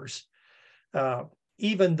hours,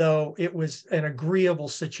 even though it was an agreeable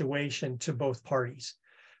situation to both parties.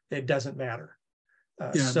 It doesn't matter.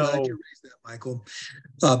 Yeah, I'm glad you raised that, Michael.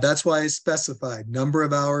 That's why I specified number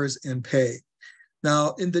of hours and pay.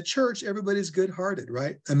 Now, in the church, everybody's good-hearted,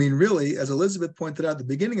 right? I mean, really, as Elizabeth pointed out at the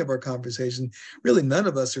beginning of our conversation, really none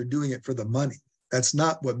of us are doing it for the money. That's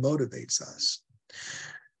not what motivates us.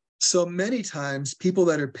 So many times, people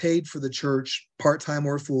that are paid for the church, part-time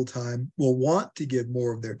or full-time, will want to give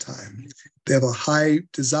more of their time. They have a high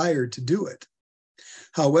desire to do it.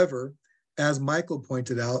 However, as Michael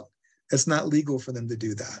pointed out, it's not legal for them to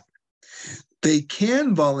do that. They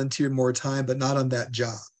can volunteer more time, but not on that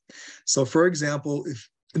job. So for example, if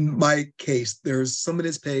in my case, there's somebody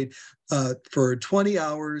that's paid for 20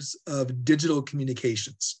 hours of digital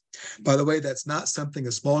communications. By the way, that's not something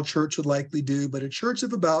a small church would likely do, but a church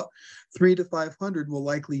of about 300 to 500 will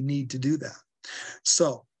likely need to do that.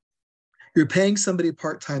 So you're paying somebody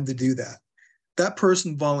part-time to do that. That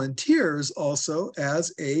person volunteers also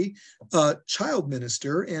as a child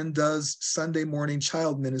minister and does Sunday morning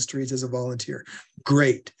child ministries as a volunteer.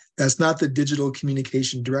 Great. That's not the digital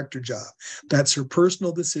communication director job. That's her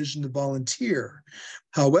personal decision to volunteer.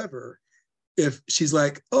 However, if she's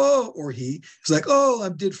like, oh, or he's like, oh, I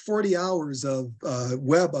did 40 hours of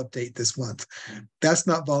web update this month. That's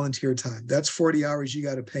not volunteer time. That's 40 hours you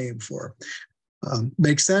got to pay him for.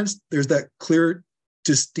 Makes sense? There's that clear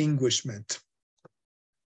distinguishment.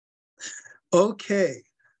 Okay.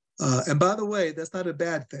 And by the way, that's not a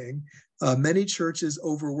bad thing. Many churches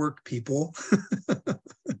overwork people.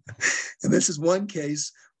 And this is one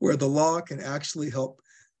case where the law can actually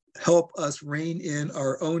help us rein in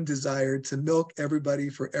our own desire to milk everybody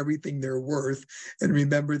for everything they're worth. And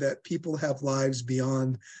remember that people have lives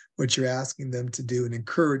beyond what you're asking them to do, and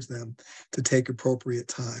encourage them to take appropriate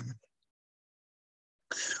time.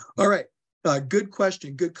 All right. Good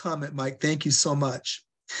question. Good comment, Mike. Thank you so much.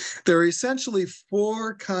 There are essentially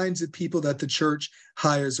 4 kinds of people that the church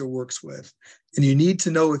hires or works with, and you need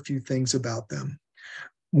to know a few things about them.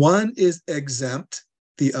 One is exempt.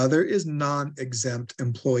 The other is non-exempt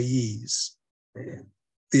employees.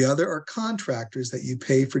 The other are contractors that you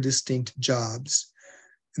pay for distinct jobs.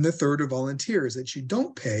 And the third are volunteers that you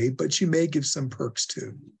don't pay, but you may give some perks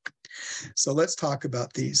to. So let's talk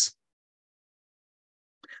about these.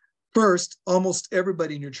 First, almost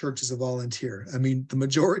everybody in your church is a volunteer. I mean, the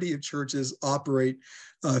majority of churches operate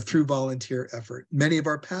through volunteer effort. Many of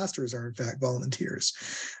our pastors are, in fact, volunteers.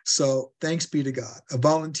 So thanks be to God. A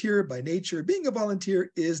volunteer by nature, being a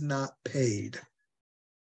volunteer is not paid.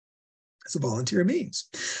 That's what volunteer means.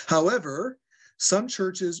 However, some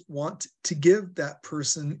churches want to give that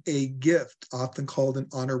person a gift, often called an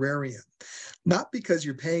honorarium. Not because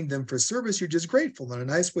you're paying them for service, you're just grateful. And a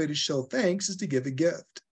nice way to show thanks is to give a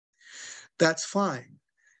gift. That's fine.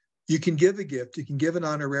 You can give a gift, you can give an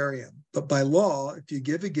honorarium, but by law, if you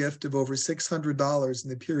give a gift of over $600 in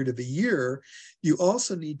the period of a year, you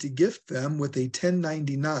also need to gift them with a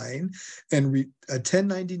 1099, and a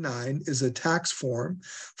 1099 is a tax form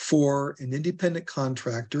for an independent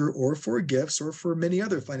contractor or for gifts or for many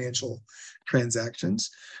other financial transactions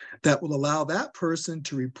that will allow that person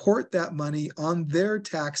to report that money on their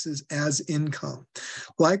taxes as income.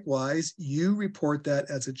 Likewise, you report that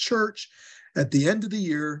as a church at the end of the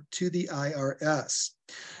year to the IRS.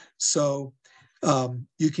 So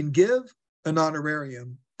you can give an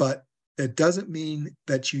honorarium, but it doesn't mean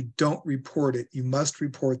that you don't report it. You must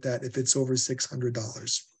report that if it's over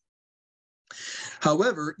 $600.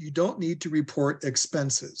 However, you don't need to report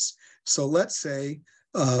expenses. So let's say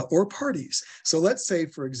or parties. So let's say,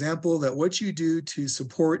 for example, that what you do to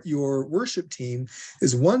support your worship team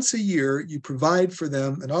is once a year, you provide for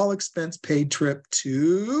them an all-expense paid trip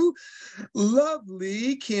to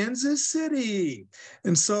lovely Kansas City.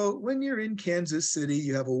 And so when you're in Kansas City,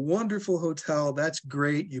 you have a wonderful hotel. That's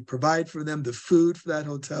great. You provide for them the food for that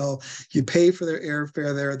hotel. You pay for their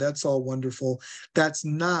airfare there. That's all wonderful. That's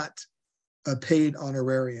not a paid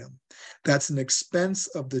honorarium. That's an expense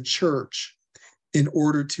of the church in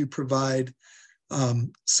order to provide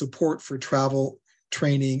support for travel,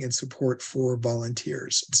 training, and support for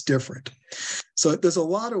volunteers. It's different. So there's a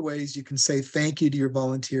lot of ways you can say thank you to your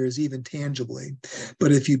volunteers, even tangibly.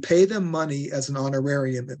 But if you pay them money as an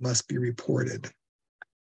honorarium, it must be reported.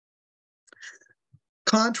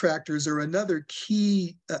 Contractors are another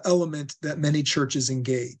key element that many churches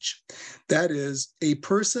engage. That is a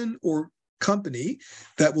person or company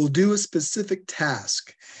that will do a specific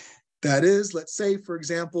task. That is, let's say, for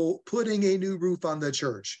example, putting a new roof on the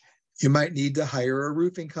church. You might need to hire a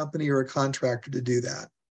roofing company or a contractor to do that.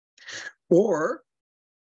 Or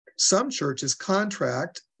some churches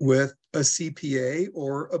contract with a CPA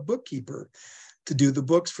or a bookkeeper to do the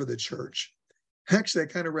books for the church. Actually, I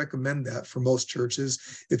kind of recommend that for most churches.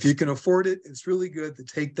 If you can afford it, it's really good to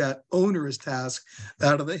take that onerous task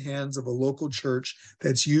out of the hands of a local church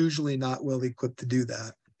that's usually not well equipped to do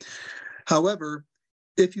that. However,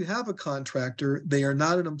 if you have a contractor, they are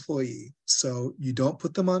not an employee. So you don't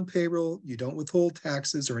put them on payroll, you don't withhold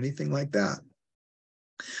taxes or anything like that.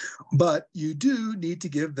 But you do need to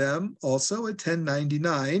give them also a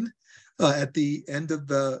 1099 at the end of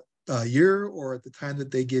the year or at the time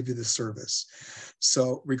that they give you the service.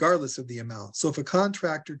 So regardless of the amount. So if a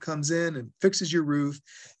contractor comes in and fixes your roof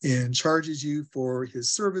and charges you for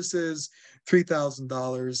his services,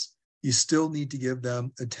 $3,000, you still need to give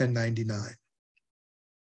them a 1099.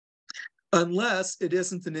 Unless it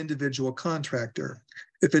isn't an individual contractor.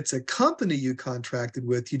 If it's a company you contracted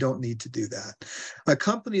with, you don't need to do that. A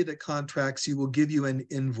company that contracts you will give you an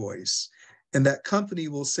invoice, and that company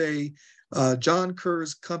will say, John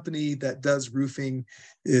Kerr's company that does roofing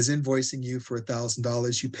is invoicing you for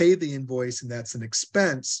 $1,000. You pay the invoice, and that's an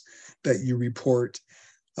expense that you report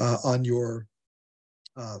on your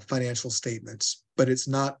financial statements. But it's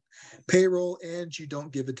not payroll, and you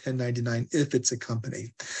don't give a 1099 if it's a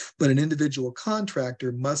company. But an individual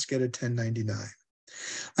contractor must get a 1099.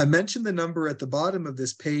 I mentioned the number at the bottom of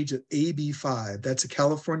this page at AB 5. That's a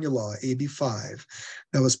California law, AB 5,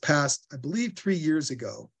 that was passed, I believe, 3 years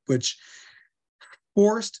ago, which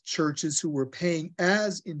forced churches who were paying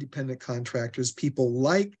as independent contractors, people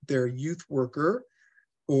like their youth worker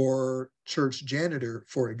or church janitor,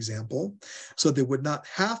 for example, so they would not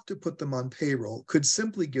have to put them on payroll, could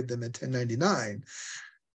simply give them a 1099.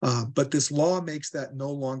 But this law makes that no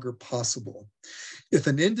longer possible. If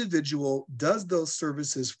an individual does those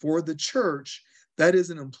services for the church, that is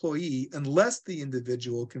an employee, unless the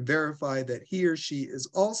individual can verify that he or she is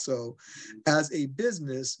also, as a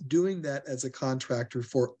business, doing that as a contractor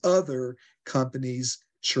for other companies,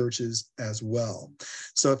 churches as well.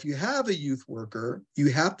 So if you have a youth worker,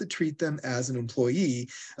 you have to treat them as an employee,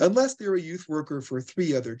 unless they're a youth worker for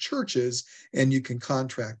 3 other churches and you can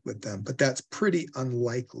contract with them, but that's pretty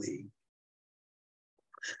unlikely.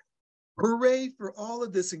 Hooray for all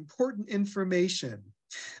of this important information.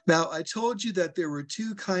 Now, I told you that there were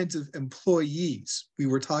 2 kinds of employees. We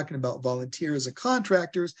were talking about volunteers and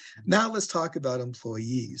contractors. Now let's talk about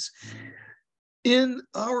employees. In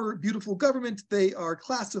our beautiful government, they are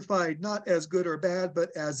classified not as good or bad, but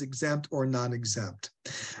as exempt or non-exempt.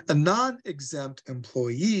 A non-exempt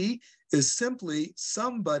employee is simply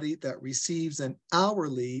somebody that receives an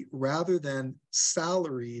hourly rather than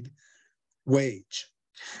salaried wage.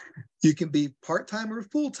 You can be part-time or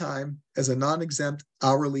full-time as a non-exempt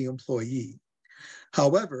hourly employee.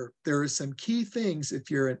 However, there are some key things if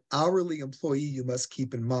you're an hourly employee you must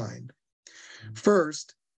keep in mind.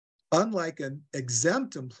 First, unlike an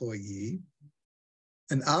exempt employee,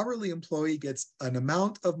 an hourly employee gets an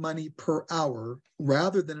amount of money per hour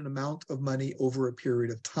rather than an amount of money over a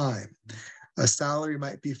period of time. A salary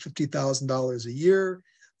might be $50,000 a year.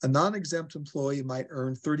 A non-exempt employee might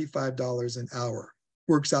earn $35 an hour.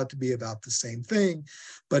 Works out to be about the same thing,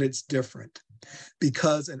 but it's different.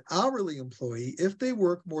 Because an hourly employee, if they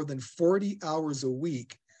work more than 40 hours a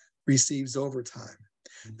week, receives overtime.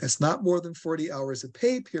 That's not more than 40 hours a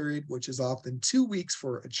pay period, which is often 2 weeks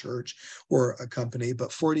for a church or a company,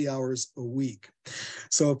 but 40 hours a week.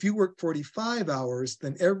 So if you work 45 hours,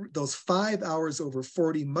 then those 5 hours over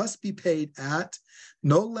 40 must be paid at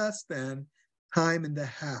no less than time and a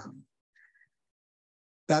half.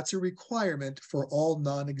 That's a requirement for all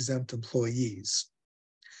non-exempt employees.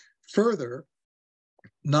 Further,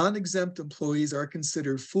 non-exempt employees are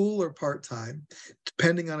considered full or part-time,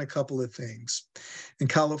 depending on a couple of things. In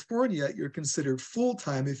California, you're considered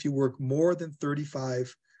full-time if you work more than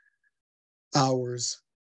 35 hours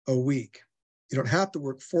a week. You don't have to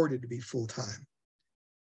work 40 to be full-time,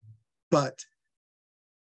 but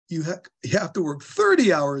you have to work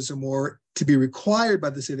 30 hours or more to be required by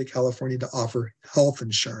the state of California to offer health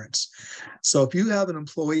insurance. So if you have an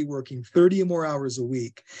employee working 30 or more hours a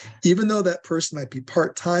week, even though that person might be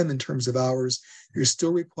part-time in terms of hours, you're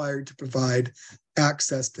still required to provide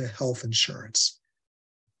access to health insurance.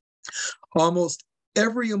 Almost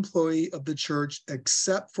every employee of the church,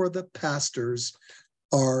 except for the pastors,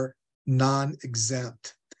 are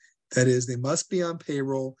non-exempt. That is, they must be on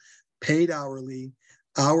payroll, paid hourly,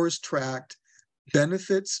 hours tracked,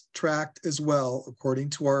 benefits tracked as well, according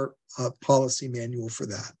to our policy manual for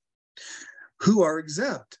that. Who are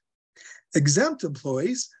exempt? Exempt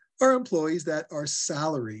employees are employees that are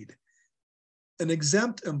salaried. An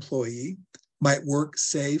exempt employee might work,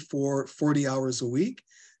 say, for 40 hours a week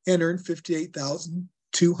and earn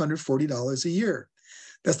 $58,240 a year.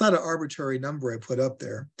 That's not an arbitrary number I put up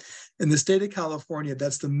there. In the state of California,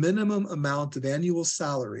 that's the minimum amount of annual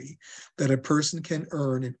salary that a person can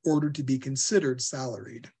earn in order to be considered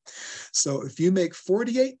salaried. So if you make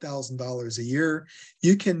 $48,000 a year,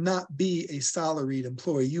 you cannot be a salaried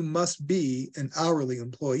employee. You must be an hourly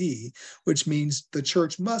employee, which means the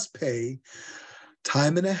church must pay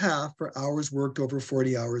time and a half for hours worked over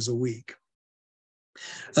 40 hours a week.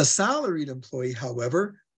 A salaried employee,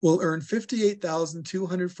 however, will earn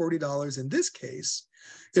 $58,240 in this case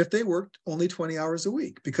if they worked only 20 hours a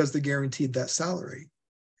week because they're guaranteed that salary.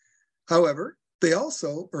 However, they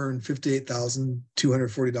also earn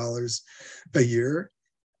 $58,240 a year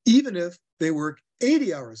even if they work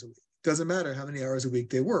 80 hours a week. Doesn't matter how many hours a week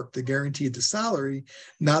they work. They're guaranteed the salary,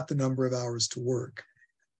 not the number of hours to work.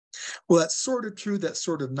 Well, that's sort of true, that's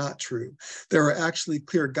sort of not true. There are actually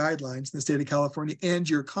clear guidelines in the state of California and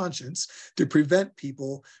your conscience to prevent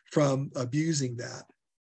people from abusing that.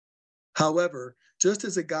 However, just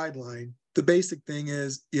as a guideline, the basic thing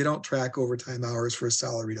is you don't track overtime hours for a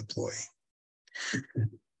salaried employee.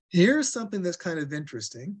 Here's something that's kind of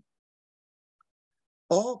interesting.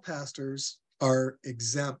 All pastors are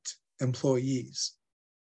exempt employees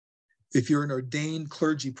if you're an ordained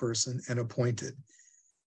clergy person and appointed,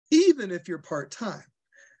 even if you're part-time.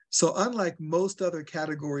 So unlike most other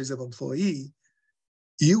categories of employee,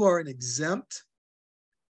 you are an exempt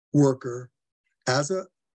worker as a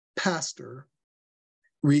pastor,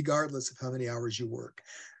 regardless of how many hours you work.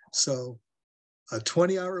 So a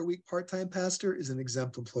 20-hour-a-week part-time pastor is an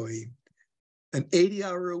exempt employee. An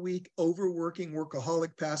 80-hour-a-week overworking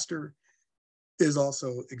workaholic pastor is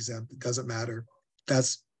also exempt. It doesn't matter.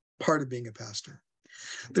 That's part of being a pastor.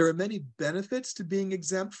 There are many benefits to being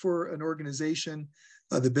exempt for an organization.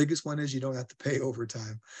 The biggest one is you don't have to pay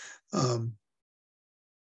overtime.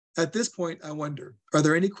 At this point, I wonder, are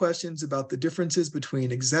there any questions about the differences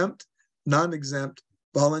between exempt, non-exempt,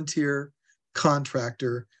 volunteer,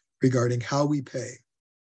 contractor regarding how we pay?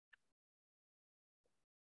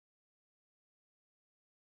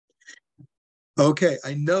 Okay,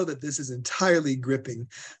 I know that this is entirely gripping,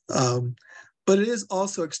 but it is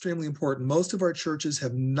also extremely important. Most of our churches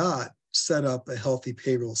have not set up a healthy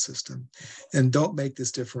payroll system and don't make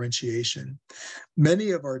this differentiation.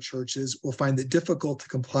 Many of our churches will find it difficult to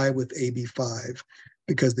comply with AB 5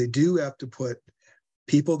 because they do have to put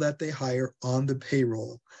people that they hire on the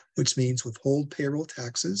payroll, which means withhold payroll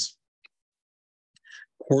taxes,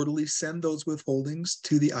 quarterly send those withholdings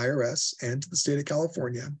to the IRS and to the state of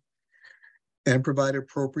California, and provide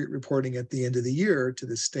appropriate reporting at the end of the year to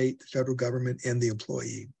the state, the federal government, and the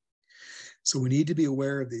employee. So we need to be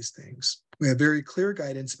aware of these things. We have very clear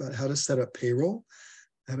guidance about how to set up payroll,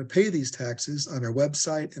 how to pay these taxes on our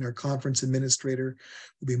website, and our conference administrator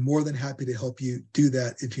will be more than happy to help you do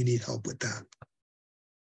that if you need help with that.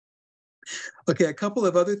 Okay, a couple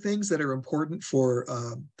of other things that are important for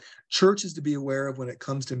churches to be aware of when it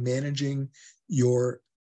comes to managing your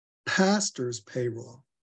pastor's payroll.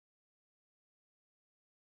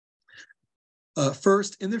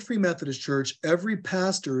 First, in the Free Methodist Church, every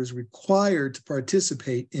pastor is required to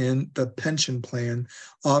participate in the pension plan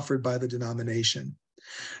offered by the denomination.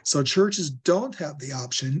 So churches don't have the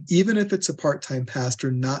option, even if it's a part-time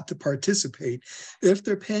pastor, not to participate. If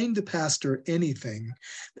they're paying the pastor anything,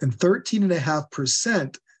 then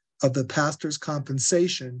 13.5% of the pastor's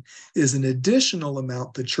compensation is an additional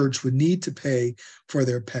amount the church would need to pay for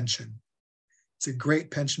their pension. It's a great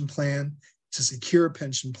pension plan. It's a secure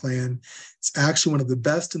pension plan. It's actually one of the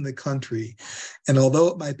best in the country. And although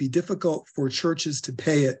it might be difficult for churches to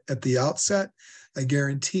pay it at the outset, I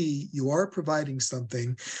guarantee you are providing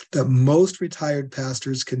something that most retired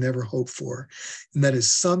pastors can never hope for, and that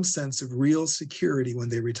is some sense of real security when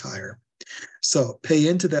they retire. So pay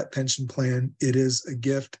into that pension plan. It is a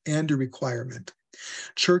gift and a requirement.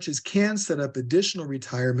 Churches can set up additional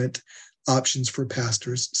retirement options for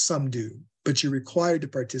pastors. Some do, but you're required to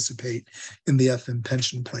participate in the FM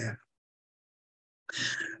pension plan.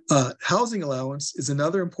 Housing allowance is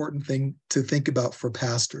another important thing to think about for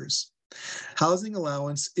pastors. Housing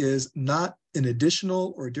allowance is not an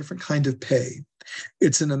additional or different kind of pay.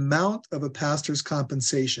 It's an amount of a pastor's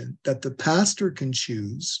compensation that the pastor can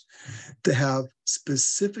choose to have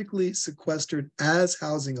specifically sequestered as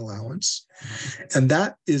housing allowance, and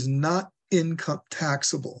that is not income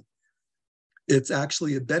taxable. It's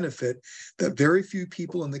actually a benefit that very few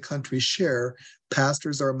people in the country share.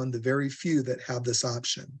 Pastors are among the very few that have this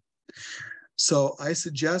option. So I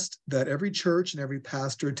suggest that every church and every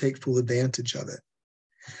pastor take full advantage of it.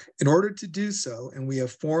 In order to do so, and we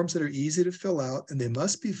have forms that are easy to fill out, and they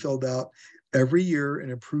must be filled out every year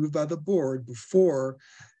and approved by the board before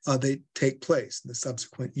they take place in the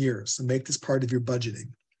subsequent years. So make this part of your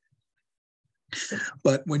budgeting.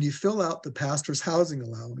 But when you fill out the pastor's housing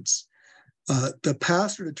allowance, the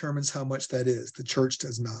pastor determines how much that is. The church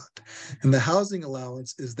does not. And the housing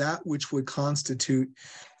allowance is that which would constitute,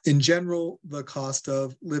 in general, the cost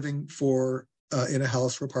of living for in a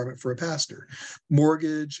house or apartment for a pastor.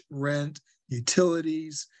 Mortgage, rent,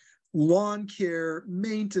 utilities, lawn care,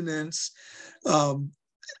 maintenance,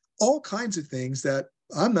 all kinds of things that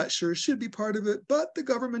I'm not sure should be part of it, but the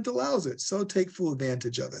government allows it. So take full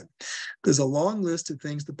advantage of it. There's a long list of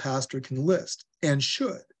things the pastor can list and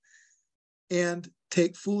should. And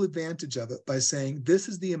take full advantage of it by saying, this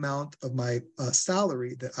is the amount of my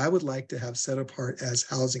salary that I would like to have set apart as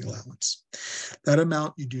housing allowance. That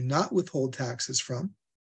amount you do not withhold taxes from.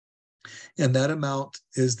 And that amount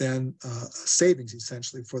is then savings,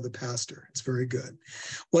 essentially, for the pastor. It's very good.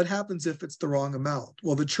 What happens if it's the wrong amount?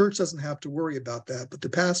 Well, the church doesn't have to worry about that, but the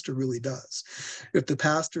pastor really does. If the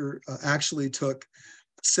pastor actually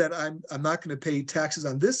said, I'm not going to pay taxes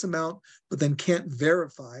on this amount, but then can't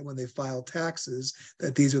verify when they file taxes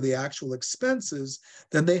that these are the actual expenses,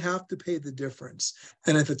 then they have to pay the difference.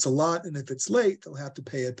 And if it's a lot and if it's late, they'll have to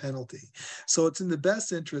pay a penalty. So it's in the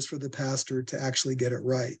best interest for the pastor to actually get it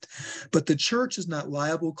right. But the church is not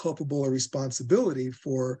liable, culpable, or responsibility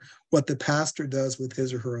for what the pastor does with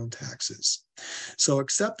his or her own taxes. So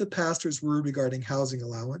accept the pastor's word regarding housing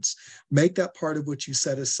allowance. Make that part of what you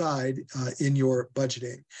set aside in your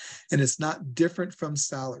budgeting. And it's not different from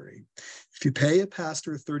salary. If you pay a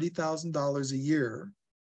pastor $30,000 a year,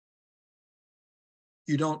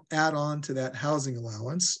 you don't add on to that housing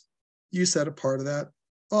allowance. You set a part of that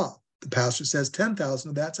off. The pastor says $10,000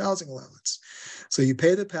 of that's housing allowance. So you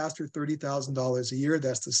pay the pastor $30,000 a year,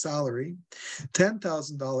 that's the salary,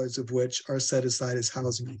 $10,000 of which are set aside as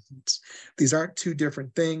housing allowance. These aren't two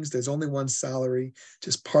different things. There's only one salary,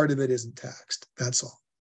 just part of it isn't taxed. That's all.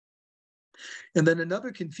 And then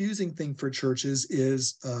another confusing thing for churches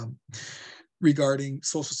is regarding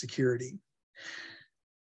Social Security.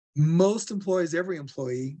 Most employees, every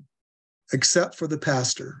employee, except for the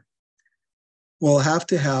pastor, will have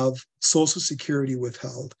to have Social Security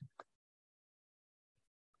withheld.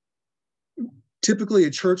 Typically, a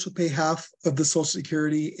church will pay half of the Social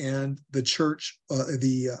Security, and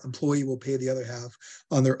the employee will pay the other half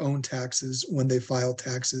on their own taxes when they file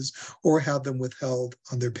taxes or have them withheld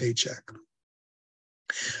on their paycheck.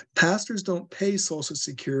 Pastors don't pay Social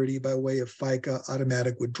Security by way of FICA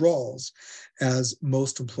automatic withdrawals, as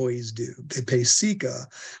most employees do. They pay SECA,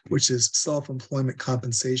 which is Self-Employment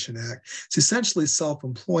Compensation Act. It's essentially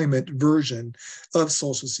self-employment version of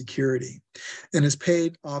Social Security, and is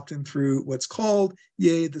paid often through what's called,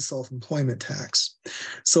 the self-employment tax.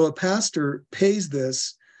 So a pastor pays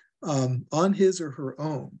this on his or her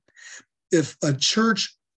own. If a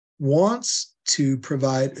church wants to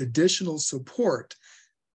provide additional support,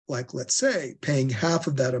 like, let's say, paying half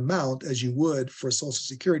of that amount as you would for Social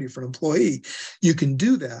Security for an employee, you can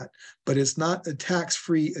do that, but it's not a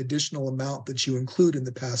tax-free additional amount that you include in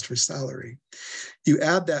the pastor's salary. You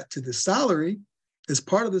add that to the salary as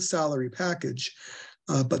part of the salary package,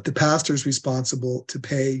 but the pastor is responsible to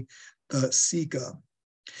pay the SECA.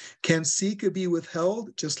 Can SECA be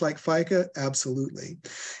withheld just like FICA? Absolutely.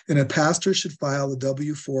 And a pastor should file a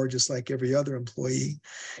W-4 just like every other employee.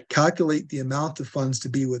 Calculate the amount of funds to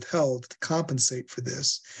be withheld to compensate for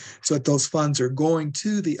this so that those funds are going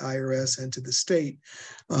to the IRS and to the state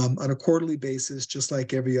on a quarterly basis just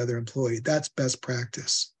like every other employee. That's best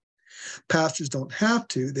practice. Pastors don't have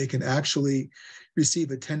to. They can actually receive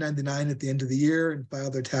a 1099 at the end of the year and file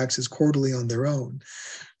their taxes quarterly on their own.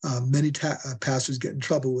 Many pastors get in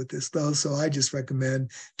trouble with this, though, so I just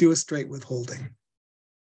recommend do a straight withholding.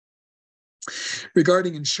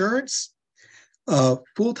 Regarding insurance,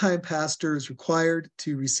 full-time pastor is required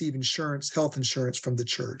to receive insurance, health insurance from the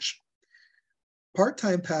church.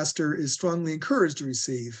 Part-time pastor is strongly encouraged to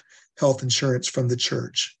receive health insurance from the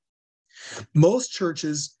church. Most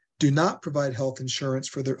churches do not provide health insurance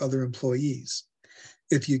for their other employees.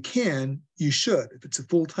 If you can, you should. If it's a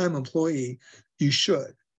full-time employee, you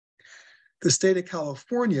should. The state of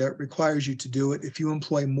California requires you to do it if you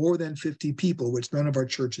employ more than 50 people, which none of our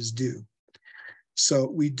churches do.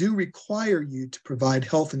 So we do require you to provide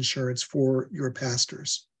health insurance for your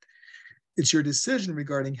pastors. It's your decision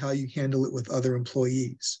regarding how you handle it with other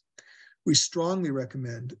employees. We strongly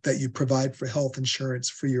recommend that you provide for health insurance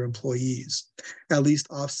for your employees, at least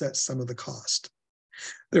offset some of the cost.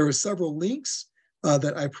 There are several links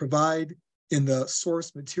that I provide in the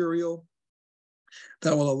source material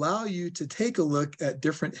that will allow you to take a look at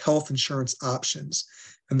different health insurance options.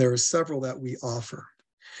 And there are several that we offer.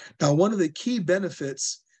 Now, one of the key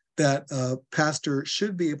benefits that a pastor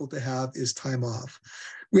should be able to have is time off.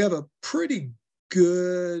 We have a pretty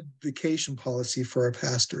good vacation policy for our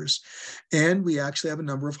pastors, and we actually have a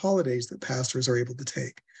number of holidays that pastors are able to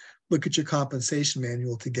take. Look at your compensation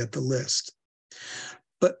manual to get the list.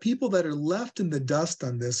 But people that are left in the dust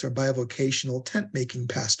on this are bivocational tent-making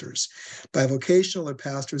pastors. Bivocational are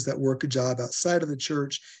pastors that work a job outside of the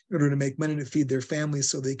church in order to make money to feed their families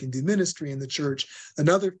so they can do ministry in the church.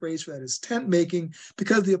 Another phrase for that is tent-making,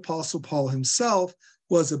 because the Apostle Paul himself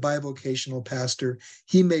was a bivocational pastor.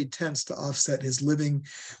 He made tents to offset his living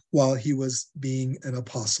while he was being an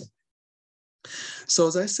apostle. So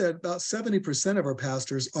as I said, about 70% of our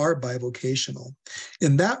pastors are bivocational.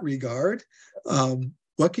 In that regard,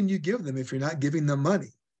 what can you give them if you're not giving them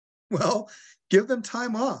money? Well, give them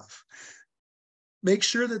time off. Make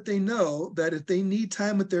sure that they know that if they need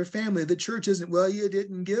time with their family, the church isn't, well, you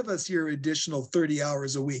didn't give us your additional 30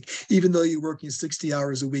 hours a week, even though you're working 60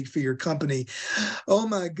 hours a week for your company. Oh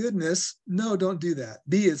my goodness. No, don't do that.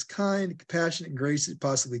 Be as kind, compassionate, and gracious as you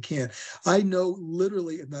possibly can. I know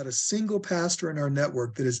literally not a single pastor in our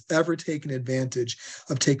network that has ever taken advantage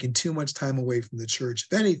of taking too much time away from the church.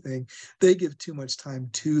 If anything, they give too much time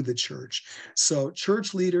to the church. So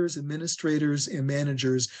church leaders, administrators, and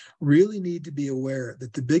managers really need to be aware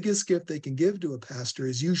that the biggest gift they can give to a pastor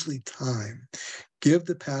is usually time. Give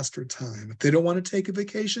the pastor time. If they don't want to take a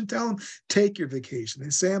vacation, tell them, take your vacation. They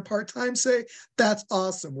say I'm part-time, say, that's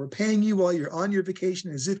awesome. We're paying you while you're on your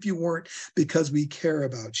vacation as if you weren't, because we care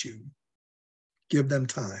about you. Give them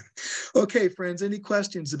time. Okay, friends, any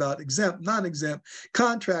questions about exempt, non-exempt,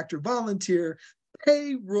 contractor, volunteer,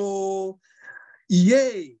 payroll?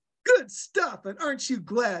 Yay! Good stuff. And aren't you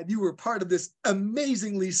glad you were part of this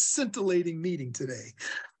amazingly scintillating meeting today?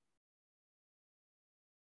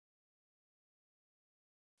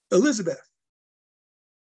 Elizabeth.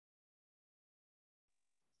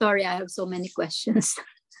 Sorry, I have so many questions.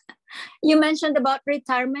 You mentioned about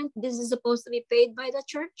retirement. This is supposed to be paid by the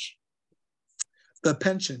church? The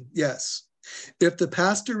pension, yes. If the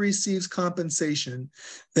pastor receives compensation,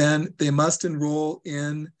 then they must enroll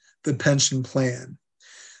in the pension plan.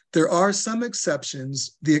 There are some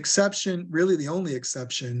exceptions. The exception, really the only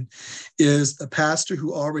exception, is a pastor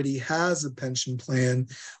who already has a pension plan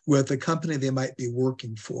with a company they might be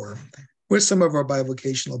working for, which some of our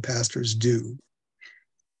bivocational pastors do.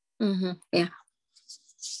 Yeah.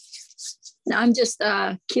 Now, I'm just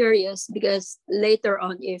curious because later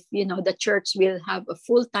on, if the church will have a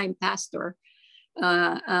full-time pastor,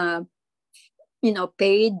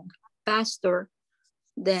 paid pastor,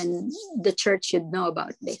 then the church should know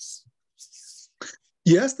about this.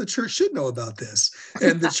 Yes, the church should know about this.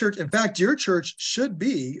 And the church, in fact, your church should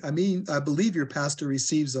be, I believe your pastor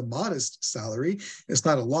receives a modest salary. It's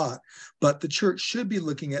not a lot, but the church should be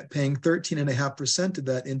looking at paying 13.5% of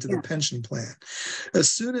that into the pension plan.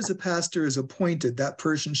 As soon as a pastor is appointed, that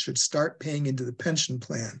person should start paying into the pension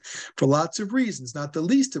plan for lots of reasons, not the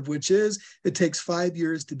least of which is it takes 5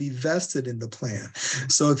 years to be vested in the plan.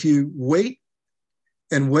 So if you wait,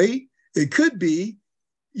 it could be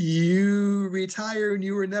you retire and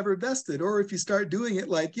you were never vested. Or if you start doing it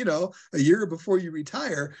like, a year before you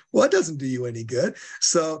retire, well, it doesn't do you any good.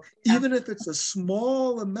 So even if it's a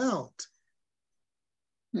small amount,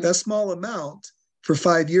 that small amount for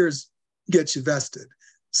 5 years gets you vested.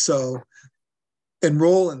 So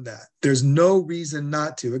enroll in that. There's no reason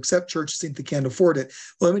not to, except churches think they can't afford it.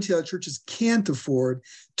 Well, let me tell you how churches can't afford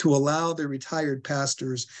to allow their retired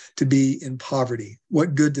pastors to be in poverty.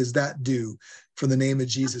 What good does that do for the name of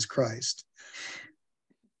Jesus Christ?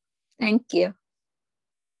 Thank you.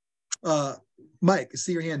 Mike, I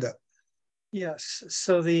see your hand up. Yes.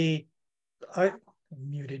 So I'm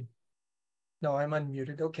muted. No, I'm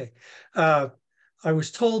unmuted. Okay. I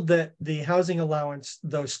was told that the housing allowance,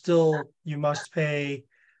 though, still you must pay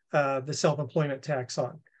the self-employment tax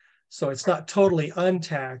on. So it's not totally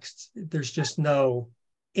untaxed. There's just no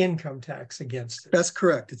income tax against it. That's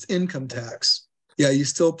correct. It's income tax. Yeah, you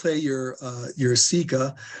still pay your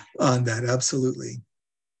SECA on that. Absolutely.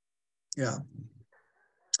 Yeah.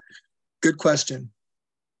 Good question.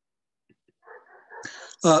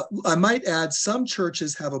 I might add, some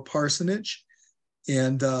churches have a parsonage,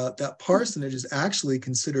 and that parsonage is actually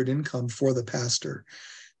considered income for the pastor.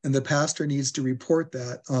 And the pastor needs to report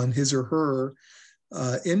that on his or her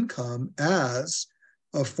income as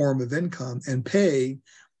a form of income and pay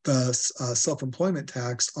the self-employment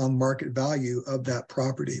tax on market value of that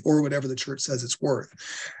property, or whatever the church says it's worth.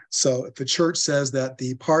 So if the church says that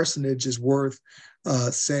the parsonage is worth,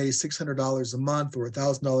 say, $600 a month or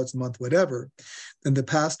 $1,000 a month, whatever, then the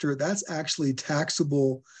pastor, that's actually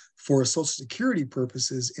taxable for Social Security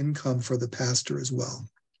purposes, income for the pastor as well.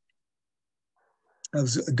 That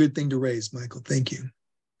was a good thing to raise, Michael. Thank you.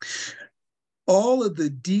 All of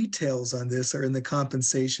the details on this are in the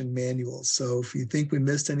compensation manual. So if you think we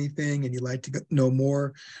missed anything and you'd like to know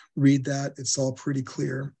more, read that. It's all pretty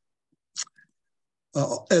clear.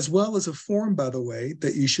 As well as a form, by the way,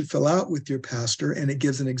 that you should fill out with your pastor, and it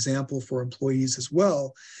gives an example for employees as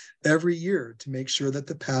well every year to make sure that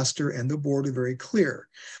the pastor and the board are very clear.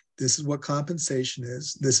 This is what compensation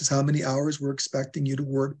is. This is how many hours we're expecting you to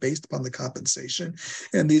work based upon the compensation.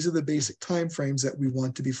 And these are the basic timeframes that we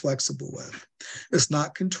want to be flexible with. It's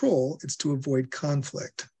not control, it's to avoid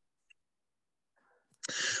conflict.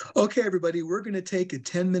 Okay, everybody, we're going to take a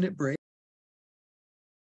 10-minute break.